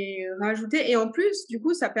j'ai rajoutés et en plus, du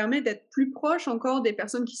coup, ça permet d'être plus proche encore des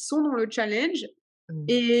personnes qui sont dans le challenge. Mmh.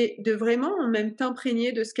 Et de vraiment même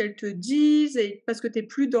t'imprégner de ce qu'elles te disent et parce que tu es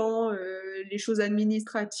plus dans, les choses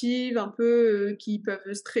administratives un peu, qui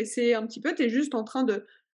peuvent stresser un petit peu. Tu es juste en train de,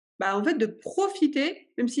 bah, en fait, de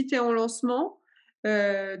profiter, même si tu es en lancement,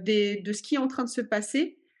 de ce qui est en train de se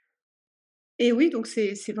passer et oui, donc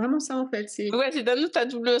c'est vraiment ça, en fait. C'est Ouais, donne-nous ta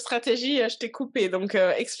double stratégie, je t'ai coupé, donc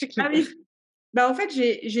ah explique-nous. oui, bah, en fait,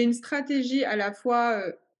 j'ai une stratégie à la fois,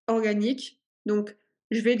 organique, donc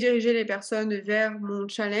je vais diriger les personnes vers mon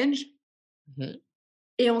challenge. Mmh.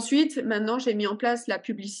 Et ensuite, maintenant, j'ai mis en place la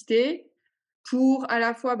publicité pour à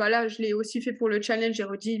la fois, bah, là, je l'ai aussi fait pour le challenge, j'ai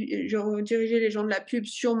redirigé les gens de la pub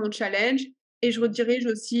sur mon challenge et je redirige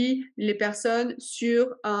aussi les personnes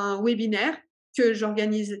sur un webinaire que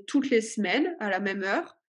j'organise toutes les semaines à la même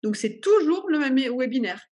heure. Donc c'est toujours le même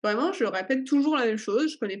webinaire. Vraiment, je répète toujours la même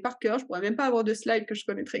chose, je connais par cœur, je pourrais même pas avoir de slide que je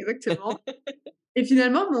connaîtrais exactement et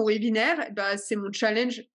finalement, mon webinaire, bah, c'est mon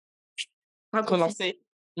challenge raccourci. Relancer.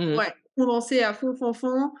 Mmh. Ouais, condensé à fond, fond,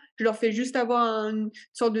 fond. Je leur fais juste avoir une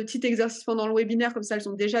sorte de petit exercice pendant le webinaire, comme ça elles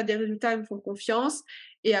ont déjà des résultats, elles me font confiance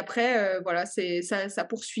et après, voilà, ça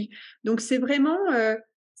poursuit. Donc c'est vraiment,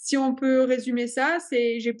 si on peut résumer ça,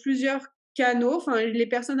 c'est j'ai plusieurs canaux, enfin les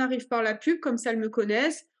personnes arrivent par la pub, comme ça elles me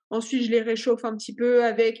connaissent. Ensuite, je les réchauffe un petit peu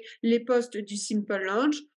avec les posts du Simple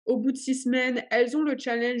Lunch. Au bout de 6 semaines, elles ont le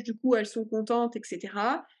challenge, du coup, elles sont contentes et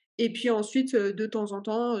cetera et puis ensuite, de temps en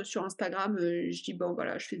temps, sur Instagram, je dis: «Bon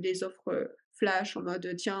voilà, je fais des offres, flash en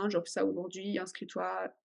mode, tiens, j'offre ça aujourd'hui, inscris-toi».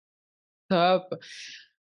 Top.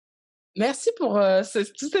 Merci pour,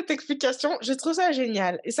 toute cette explication. Je trouve ça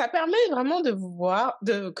génial et ça permet vraiment de vous voir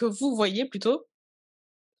que vous voyez plutôt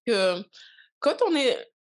que quand on est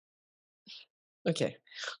OK.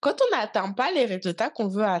 Quand on n'atteint pas les résultats qu'on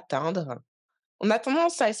veut atteindre, on a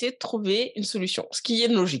tendance à essayer de trouver une solution, ce qui est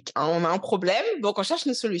logique, hein. On a un problème, donc on cherche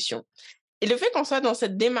une solution. Et le fait qu'on soit dans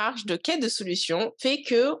cette démarche de quête de solution fait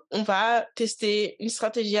que on va tester une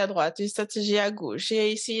stratégie à droite, une stratégie à gauche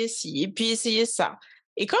et essayer ci et puis essayer ça.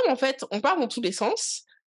 Et comme en fait, on part dans tous les sens,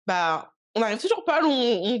 bah, on n'arrive toujours pas là où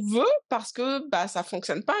on veut parce que, bah, ça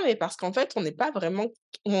fonctionne pas, mais parce qu'en fait, on n'est pas vraiment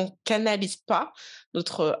on canalise pas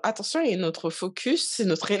notre attention et notre focus et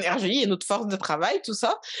notre énergie et notre force de travail, tout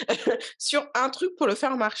ça, sur un truc pour le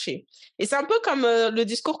faire marcher. Et c'est un peu comme, le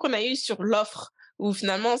discours qu'on a eu sur l'offre où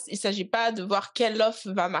finalement, il ne s'agit pas de voir quelle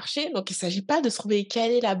offre va marcher, donc il ne s'agit pas de trouver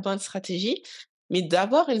quelle est la bonne stratégie, mais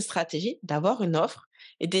d'avoir une stratégie, d'avoir une offre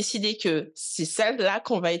et décider que c'est celle-là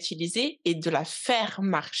qu'on va utiliser et de la faire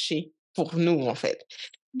marcher pour nous, en fait.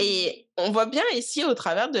 Mmh. Et on voit bien ici au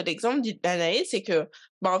travers de l'exemple d'Anaïs, c'est que,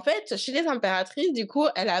 bah, en fait, chez les impératrices, du coup,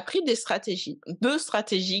 elle a appris des stratégies, 2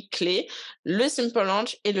 stratégies clés, le simple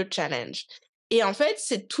launch et le challenge. Et en fait,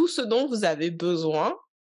 c'est tout ce dont vous avez besoin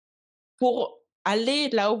pour aller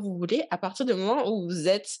là où vous voulez à partir du moment où vous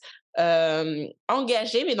êtes,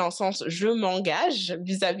 engagé, mais dans le sens je m'engage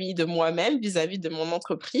vis-à-vis de moi-même, vis-à-vis de mon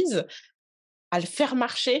entreprise, à le faire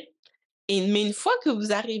marcher. Mais une fois que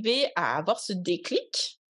vous arrivez à avoir ce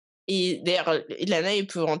déclic et d'ailleurs, Ilana, elle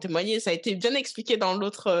peut en témoigner, ça a été bien expliqué dans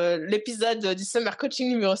l'autre, l'épisode du Summer Coaching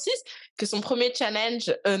numéro 6, que son premier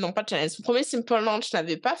challenge, non pas challenge, son premier simple launch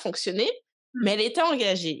n'avait pas fonctionné, mais Mmh. elle était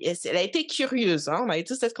engagée et elle a été curieuse, hein. On a eu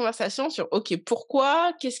toute cette conversation sur: «OK,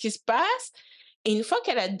 pourquoi? Qu'est-ce qui se passe?» Et une fois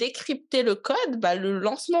qu'elle a décrypté le code, bah, le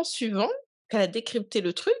lancement suivant, qu'elle a décrypté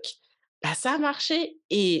le truc, bah, ça a marché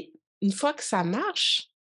et une fois que ça marche,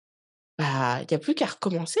 bah, il y a plus qu'à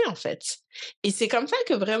recommencer, en fait. Et c'est comme ça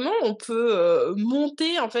que vraiment on peut,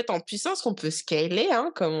 monter, en fait, en puissance, qu'on peut scaler,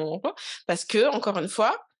 hein, comme on voit. Parce que encore une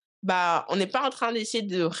fois, bah, on n'est pas en train d'essayer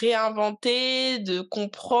de réinventer, de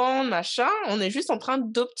comprendre, machin. On est juste en train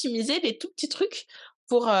d'optimiser les tout petits trucs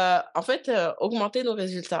pour, en fait, augmenter nos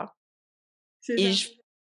résultats. C'est Et ça. je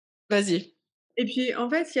vas-y. Et puis, en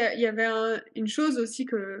fait, il y avait une chose aussi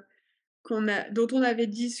dont on avait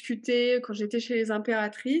discuté quand j'étais chez les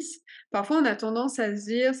impératrices. Parfois, on a tendance à se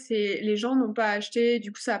dire: «C'est les gens n'ont pas acheté,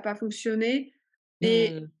 du coup, ça a pas fonctionné»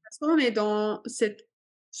 et Mmh. parce qu'on est dans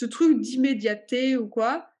ce truc d'immédiateté ou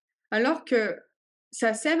quoi, alors que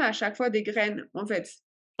ça sème à chaque fois des graines, en fait.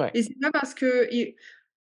 Ouais. Et c'est pas parce que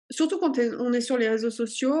surtout quand on est sur les réseaux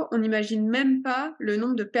sociaux, on n'imagine même pas le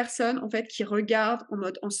nombre de personnes, en fait, qui regardent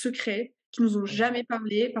en secret, qui nous ont Mmh. jamais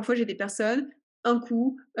parlé. Parfois, j'ai des personnes, un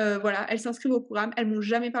coup, voilà, elles s'inscrivent au programme, elles m'ont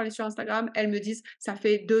jamais parlé sur Instagram, elles me disent: «Ça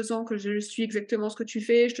fait 2 ans que je suis exactement ce que tu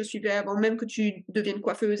fais, je te suivais avant même que tu deviennes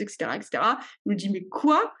coiffeuse» et cetera et cetera. Je me dis: «Mais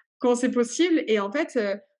quoi? Comment c'est possible?» Et en fait,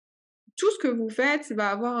 tout ce que vous faites va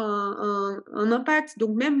avoir un impact.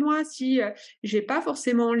 Donc même moi, si, j'ai pas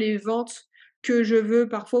forcément les ventes que je veux,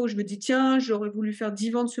 parfois où je me dis: «Tiens, j'aurais voulu faire 10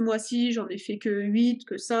 ventes ce mois-ci, j'en ai fait que 8,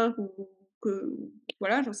 que 5 ou que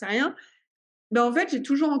voilà, j'en sais rien». Ben, en fait, j'ai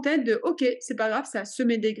toujours en tête de: «OK, c'est pas grave, ça a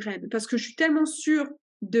semé des graines». Parce que je suis tellement sûre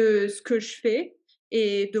de ce que je fais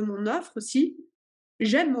et de mon offre aussi.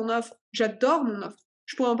 J'aime mon offre, j'adore mon offre.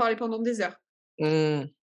 Je pourrais en parler pendant des heures. Mmh.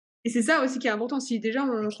 Et c'est ça aussi qui est important. Si déjà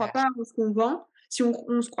on C'est ne croit clair. pas en ce qu'on vend, si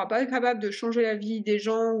on se croit pas capable de changer la vie des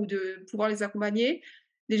gens ou de pouvoir les accompagner,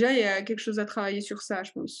 déjà il y a quelque chose à travailler sur ça,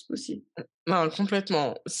 je pense aussi. Non,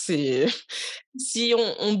 complètement. C'est si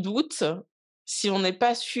on doute, si on n'est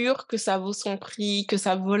pas sûr que ça vaut son prix, que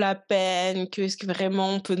ça vaut la peine, que est-ce que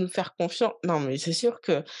vraiment on peut nous faire confiance, non, mais c'est sûr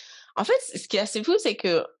que en fait, ce qui est assez fou, c'est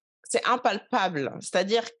que c'est impalpable.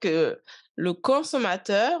 C'est-à-dire que le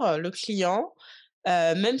consommateur, le client,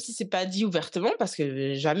 même si c'est pas dit ouvertement, parce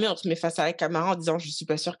que jamais on se met face à la caméra en disant: «Je suis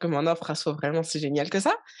pas sûr que mon offre, elle soit vraiment si géniale que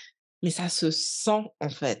ça», mais ça se sent, en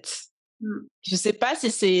fait. Mmh. Je sais pas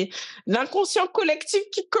si c'est l'inconscient collectif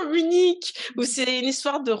qui communique ou c'est une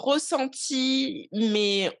histoire de ressenti,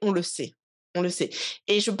 mais on le sait. On le sait.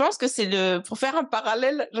 Et je pense que c'est pour faire un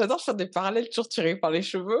parallèle, j'adore faire des parallèles toujours tirés par les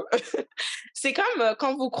cheveux. C'est comme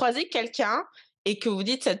quand vous croisez quelqu'un et que vous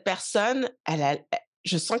dites cette personne,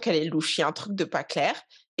 je sens qu'elle est louche, il y a un truc de pas clair,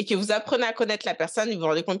 et que vous apprenez à connaître la personne et vous vous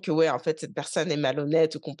rendez compte que ouais, en fait, cette personne est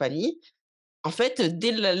malhonnête ou compagnie. En fait,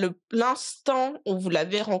 dès l'instant où vous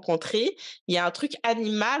l'avez rencontré, il y a un truc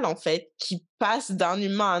animal, en fait, qui passe d'un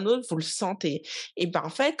humain à un autre, vous le sentez. Et ben,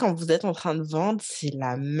 en fait, quand vous êtes en train de vendre, c'est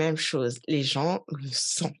la même chose. Les gens le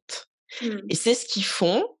sentent. Mmh. Et c'est ce qui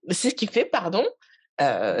fait, pardon,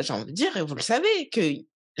 j'ai envie de dire, et vous le savez, que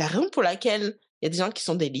la raison pour laquelle il y a des gens qui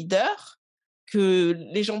sont des leaders, que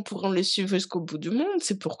les gens pourront les suivre jusqu'au bout du monde,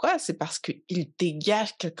 c'est pourquoi? C'est parce qu'ils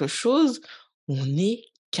dégagent quelque chose, on est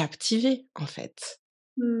captiver, en fait.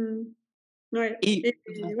 Mmh. Ouais Et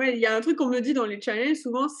et ouais, il y a un truc qu'on me dit dans les challenges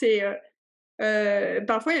souvent, c'est,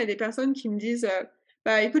 parfois il y a des personnes qui me disent,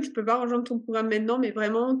 «Bah, écoute, je peux pas rejoindre ton programme maintenant, mais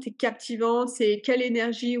vraiment tu es captivante, c'est quelle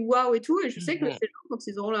énergie, waouh et tout» et je sais que mmh ces gens, quand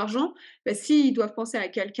ils auront l'argent, bah, s'ils doivent penser à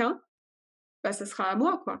quelqu'un, bah, ça sera à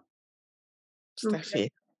moi, quoi. tout Donc à fait.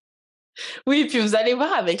 Oui, puis vous allez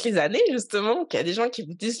voir avec les années justement qu'il y a des gens qui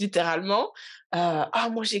vous disent littéralement, «Ah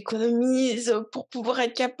moi j'économise, pour pouvoir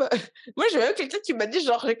être capa» moi j'ai même quelqu'un qui m'a dit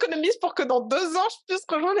genre: «J'économise pour que dans 2 ans je puisse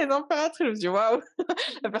rejoindre les impératrices». Je me dis: «Waouh,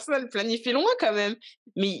 la personne elle planifie loin quand même».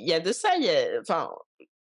 Mais il y a de ça, il y a enfin,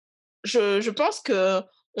 je pense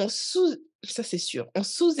qu'on sous ça c'est sûr, on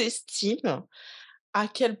sous-estime à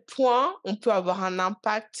quel point on peut avoir un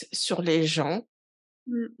impact sur les gens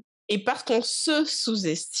mmh, et parce qu'on se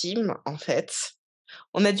sous-estime en fait,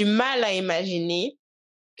 on a du mal à imaginer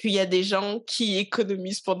qu'il y a des gens qui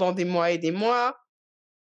économisent pendant des mois et des mois,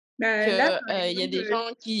 bah, là, que, par il y a exemple, des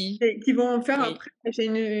gens qui et qui vont faire un oui, prêt. J'ai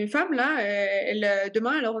une femme là,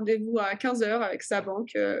 demain, elle a rendez-vous à 15 heures avec sa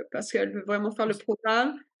banque, parce qu'elle veut vraiment faire le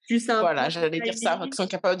programme. Juste un voilà, plan j'allais dire ça, qui timing. sont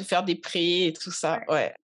capables de faire des prêts et tout ça, Ouais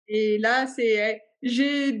ouais. et là, c'est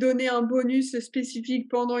j'ai donné un bonus spécifique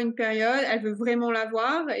pendant une période, elle veut vraiment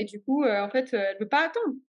l'avoir et du coup, en fait, elle veut pas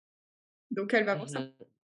attendre. Donc elle va voir ça Mmh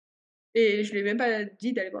et je lui ai même pas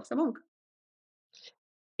dit d'aller voir sa banque.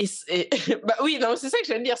 et bah, oui, non, c'est ça que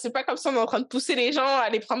j'allais dire, c'est pas comme ça on est en train de pousser les gens à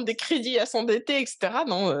aller prendre des crédits, à s'endetter et cetera,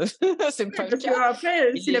 non, c'est Oui, pas le parce cas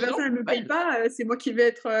qu'après, et si les la gens personne elle me paye veulent. pas, c'est moi qui vais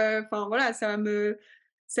être, enfin voilà, ça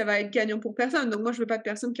va être gagnant pour personne. Donc moi, je veux pas de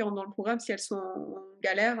personnes qui rentrent dans le programme si elles sont en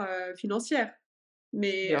galère, financière.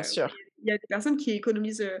 Mais Bien ouais, sûr. il y a des personnes qui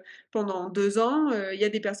économisent, pendant 2 ans, il y a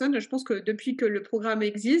des personnes, je pense que depuis que le programme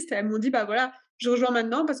existe, elles m'ont dit: «Bah, voilà, je rejoins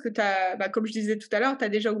maintenant parce que tu as» bah, comme je disais tout à l'heure, «tu as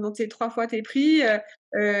déjà augmenté 3 fois tes prix,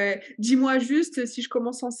 dis-moi juste si je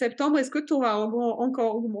commence en septembre, est-ce que tu auras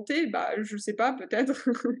encore augmenté?» Bah, je sais pas, peut-être.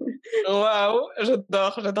 Waouh,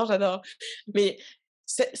 j'adore, j'adore, j'adore. Mais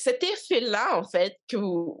cet effet-là, en fait, que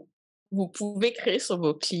vous pouvez créer sur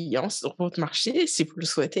vos clients, sur votre marché, si vous le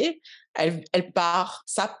souhaitez,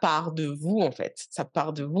 ça part de vous, en fait. Ça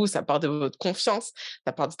part de vous, ça part de votre confiance,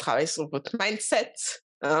 ça part du travail sur votre mindset,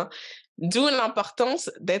 hein. D'où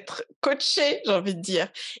l'importance d'être coaché, j'ai envie de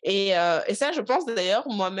dire. Et ça, je pense d'ailleurs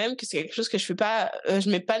moi-même que c'est quelque chose que je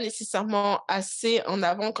mets pas nécessairement assez en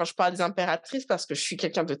avant quand je parle des impératrices parce que je suis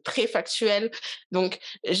quelqu'un de très factuel. Donc,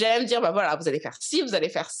 j'aime dire, bah voilà, vous allez faire ci, vous allez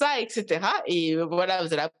faire ça, etc. Et voilà,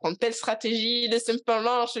 vous allez apprendre telle stratégie, le simple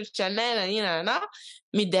launch, le channel, nani, nanana.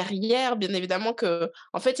 Mais derrière, bien évidemment que,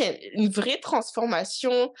 en fait, il y a une vraie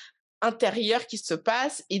transformation intérieure qui se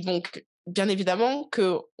passe. Et donc, bien évidemment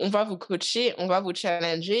que on va vous coacher, on va vous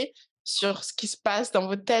challenger sur ce qui se passe dans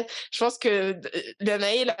votre tête. Je pense que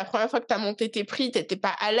Danae, la première fois que tu as monté tes prix, tu étais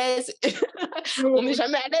pas à l'aise. On n'est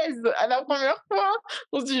jamais à l'aise à la première fois.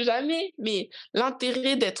 On se dit jamais. Mais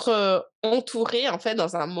l'intérêt d'être entouré, en fait,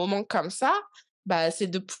 dans un moment comme ça, bah, c'est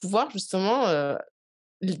de pouvoir justement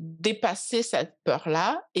dépasser cette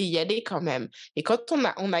peur-là et y aller quand même. Et quand on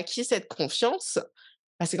a acquis cette confiance,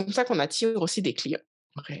 bah, c'est comme ça qu'on attire aussi des clients,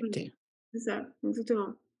 en Mmh. réalité. C'est ça,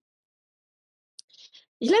 exactement.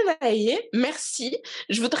 Ilana Haye, merci.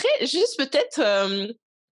 Je voudrais juste peut-être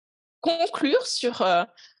conclure sur à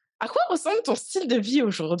quoi ressemble ton style de vie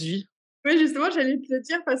aujourd'hui? Oui, justement, j'allais te le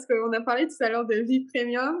dire parce qu'on a parlé tout à l'heure de vie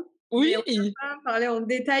premium, mais on Oui. n'a pas parlé en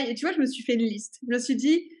détail et tu vois, je me suis fait une liste. Je me suis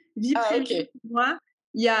dit: «Vie Ah premium OK. pour moi,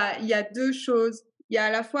 il y a 2 choses. Il y a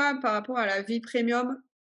à la fois par rapport à la vie premium,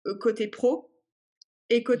 côté pro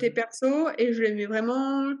et côté Mmh. perso et je les mets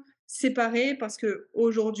vraiment séparés parce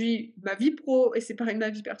qu'aujourd'hui, ma vie pro est séparée de ma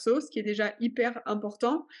vie perso, ce qui est déjà hyper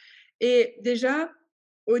important et déjà,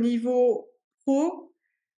 au niveau pro,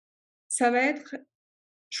 ça va être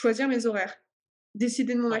choisir mes horaires,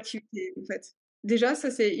 décider de mon Ouais. activité, en fait. Déjà, ça,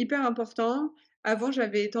 c'est hyper important. Avant,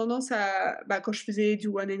 j'avais tendance à bah, quand je faisais du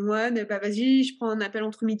one on one, bah, vas-y, je prends un appel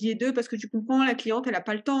entre midi et 2 parce que tu comprends, la cliente, elle a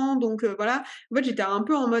pas le temps, donc voilà. En fait, j'étais un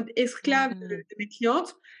peu en mode esclave Mmh. de mes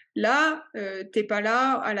clientes. Là, tu pas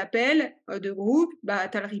là à l'appel, de groupe, bah,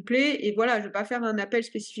 tu as le replay et voilà, je vais pas faire un appel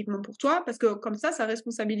spécifiquement pour toi parce que comme ça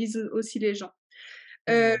responsabilise aussi les gens.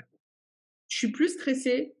 Heu, Mmh. je suis plus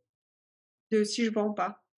stressée de si je vends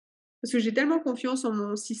pas. Parce que j'ai tellement confiance en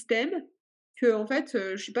mon système qu'en fait,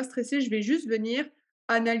 je suis pas stressée, je vais juste venir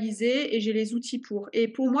analyser et j'ai les outils pour. Et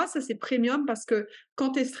pour moi, ça, c'est premium parce que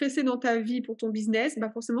quand tu es stressé dans ta vie pour ton business, bah,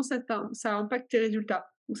 forcément ça impacte tes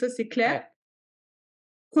résultats. Donc ça, c'est clair. Ouais.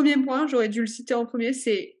 Premier point, j'aurais dû le citer en premier,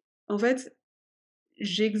 c'est en fait,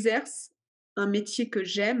 j'exerce un métier que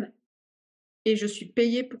j'aime et je suis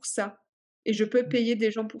payée pour ça et je peux Mmh. payer des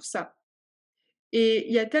gens pour ça. et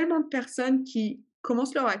il y a tellement de personnes qui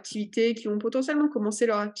commencent leur activité, qui ont potentiellement commencé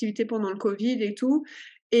leur activité pendant le covid et tout,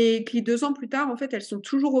 et qui 2 ans plus tard, en fait, elles sont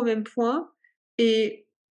toujours au même point. Et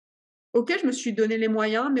OK, je me suis donné les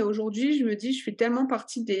moyens, mais aujourd'hui, je me dis: «Je fais tellement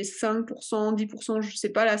partie des 5 10 je sais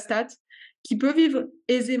pas la stat, qui peut vivre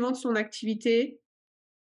aisément de son activité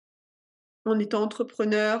en étant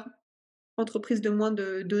entrepreneur, entreprise de moins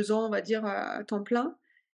de 2 ans, on va dire, à temps plein».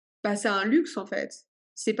 Bah, c'est un luxe, en fait.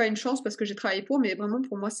 C'est pas une chance parce que j'ai travaillé pour, mais vraiment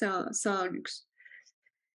pour moi, c'est un luxe.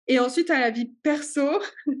 Et ensuite à la vie perso,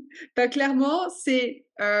 bah, clairement, c'est,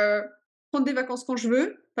 prendre des vacances quand je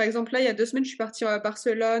veux. Par exemple, là, il y a 2 semaines, je suis partie à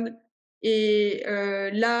Barcelone et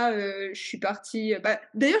là, je suis partie, bah,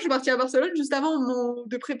 d'ailleurs, je suis partie à Barcelone juste avant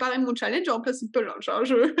de préparer mon challenge en principal lunch, hein,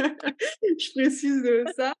 je je précise,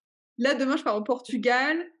 ça. Là, demain, je pars au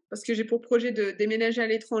Portugal parce que j'ai pour projet de déménager à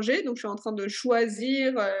l'étranger, donc je suis en train de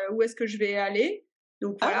choisir, où est-ce que je vais aller.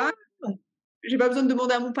 Donc voilà, Ah! j'ai pas besoin de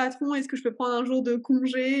demander à mon patron: «Est-ce que je peux prendre un jour de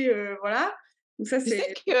congé?» Voilà. Donc ça, Tu sais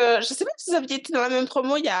c'est que je sais pas si vous aviez été dans la même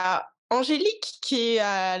promo, il y a Angélique qui est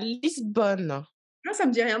à Lisbonne. là, ça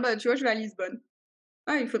me dit rien. Bah, tu vois, je vais à Lisbonne.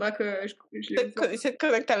 Ah, il faudra que je les vois. Essaie de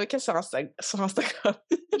connecter avec elle sur Instagram.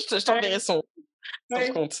 Je Ouais, t'enverrai son ouais.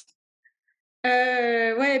 compte.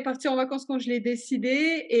 Ouais, partir en vacances quand je l'ai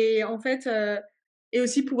décidé et en fait, et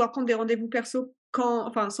aussi pouvoir prendre des rendez-vous perso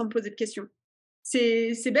enfin, sans me poser de questions.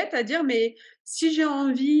 C'est bête à dire, mais si j'ai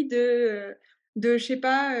envie je sais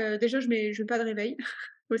pas, déjà je mets pas de réveil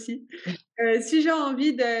aussi. Si j'ai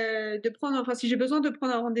envie si j'ai besoin de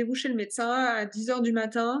prendre un rendez-vous chez le médecin à 10 heures du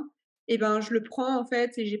matin et ben, je le prends en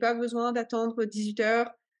fait et j'ai pas besoin d'attendre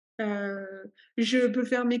 18:00. Heu, je peux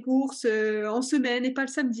faire mes courses, en semaine et pas le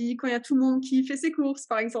samedi quand il y a tout le monde qui fait ses courses,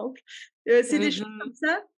 par exemple. C'est des choses Mmh. comme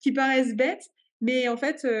ça qui paraissent bêtes, mais en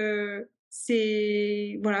fait,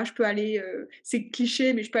 c'est voilà, je peux aller, c'est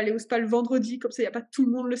cliché, mais je peux aller au spa le vendredi, comme ça il y a pas tout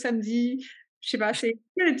le monde le samedi. Je sais pas, c'est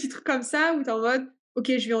que des petits trucs comme ça où tu es en mode: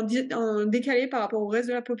 OK, je vais en décaler par rapport au reste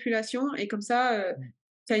de la population et comme ça,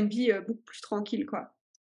 tu as une vie, beaucoup plus tranquille, quoi.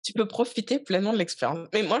 Tu peux profiter pleinement de l'expérience.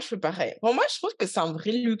 Mais moi, je fais pareil. Pour moi, je trouve que c'est un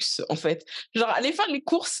vrai luxe, en fait. Genre, aller faire les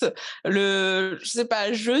courses je sais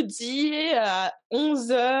pas, jeudi à 11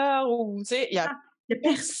 heures ou tu sais, il y a Ah, il y a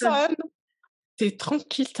personne. personne. Tu es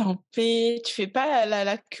tranquille, tu es en paix, tu fais pas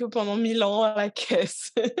la queue pendant 1000 ans à la caisse.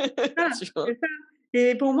 Ah, Tu vois? c'est ça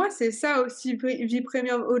et pour moi, c'est ça aussi vie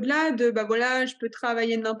premium. Au-delà de, bah, voilà, je peux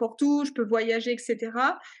travailler de n'importe où, je peux voyager et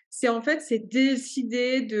cetera. C'est en fait, c'est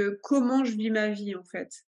décider de comment je vis ma vie, en fait.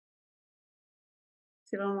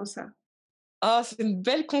 C'est vraiment ça. Ah, c'est une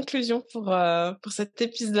belle conclusion pour cet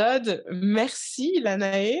épisode. Merci,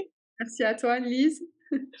 Lanae. Merci à toi, Lise.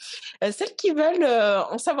 Celles qui veulent,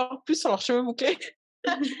 en savoir plus sur leurs cheveux bouclés,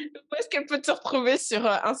 où est-ce qu'elles peuvent te retrouver sur,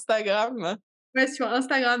 Instagram? Ouais, sur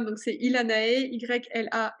Instagram, donc c'est Ilanae,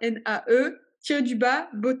 Ylanae, tiré du bas,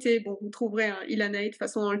 beauté. Bon, vous trouverez, hein, Ilanae de toute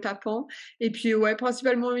façon en le tapant et puis, ouais,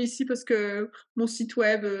 principalement ici parce que mon site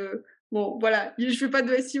web, bon, voilà, je fais pas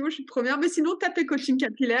de SEO, je suis première, mais sinon tapez coaching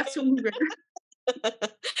capillaire sur Google.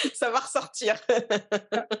 Ça va ressortir.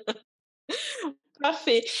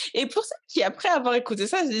 Parfait. Et pour celles qui, après avoir écouté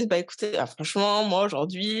ça, se disent: «Bah, écoutez, franchement, moi,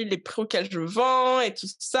 aujourd'hui, les prix auxquels je vends et tout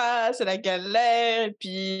ça, c'est la galère et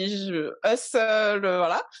puis je hustle,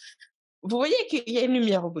 voilà». Vous voyez qu'il y a une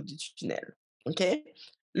lumière au bout du tunnel, OK?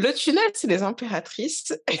 Le tunnel, c'est les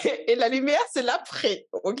impératrices et la lumière, c'est l'après,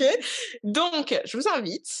 OK? Donc je vous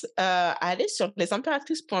invite, à aller sur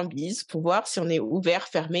lesimpératrices.biz pour voir si on est ouvert,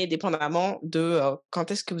 fermé, dépendamment de,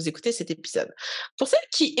 quand est-ce que vous écoutez cet épisode. Pour celles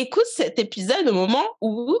qui écoutent cet épisode au moment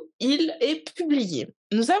où il est publié,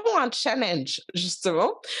 nous avons un challenge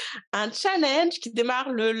justement, un challenge qui démarre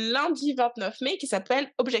le lundi 29 mai qui s'appelle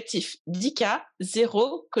Objectif 10K,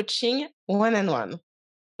 0 coaching one on one.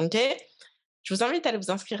 OK? Je vous invite à aller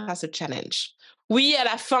vous inscrire à ce challenge. Oui, à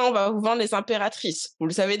la fin, on va vous vendre les impératrices. Vous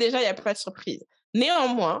le savez déjà, il n'y a pas de surprise.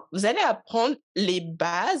 Néanmoins, vous allez apprendre les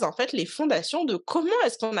bases, en fait, les fondations de comment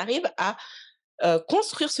est-ce qu'on arrive à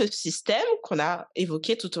construire ce système qu'on a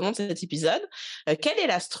évoqué tout au long de cet épisode. Quelle est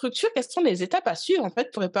la structure? Quelles sont les étapes à suivre, en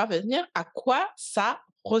fait, pour y parvenir? À quoi ça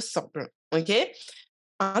ressemble? OK?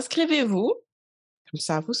 Inscrivez-vous, comme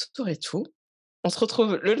ça, vous saurez tout. On se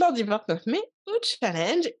retrouve le lundi 29 mai au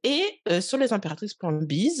challenge et sur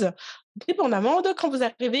lesimpératrices.biz, dépendamment de quand vous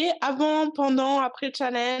arrivez, avant, pendant, après le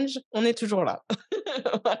challenge, on est toujours là.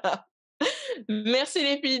 Voilà. Merci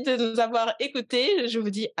les filles de nous avoir écoutés. Je vous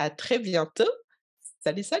dis à très bientôt.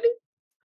 Salut, salut!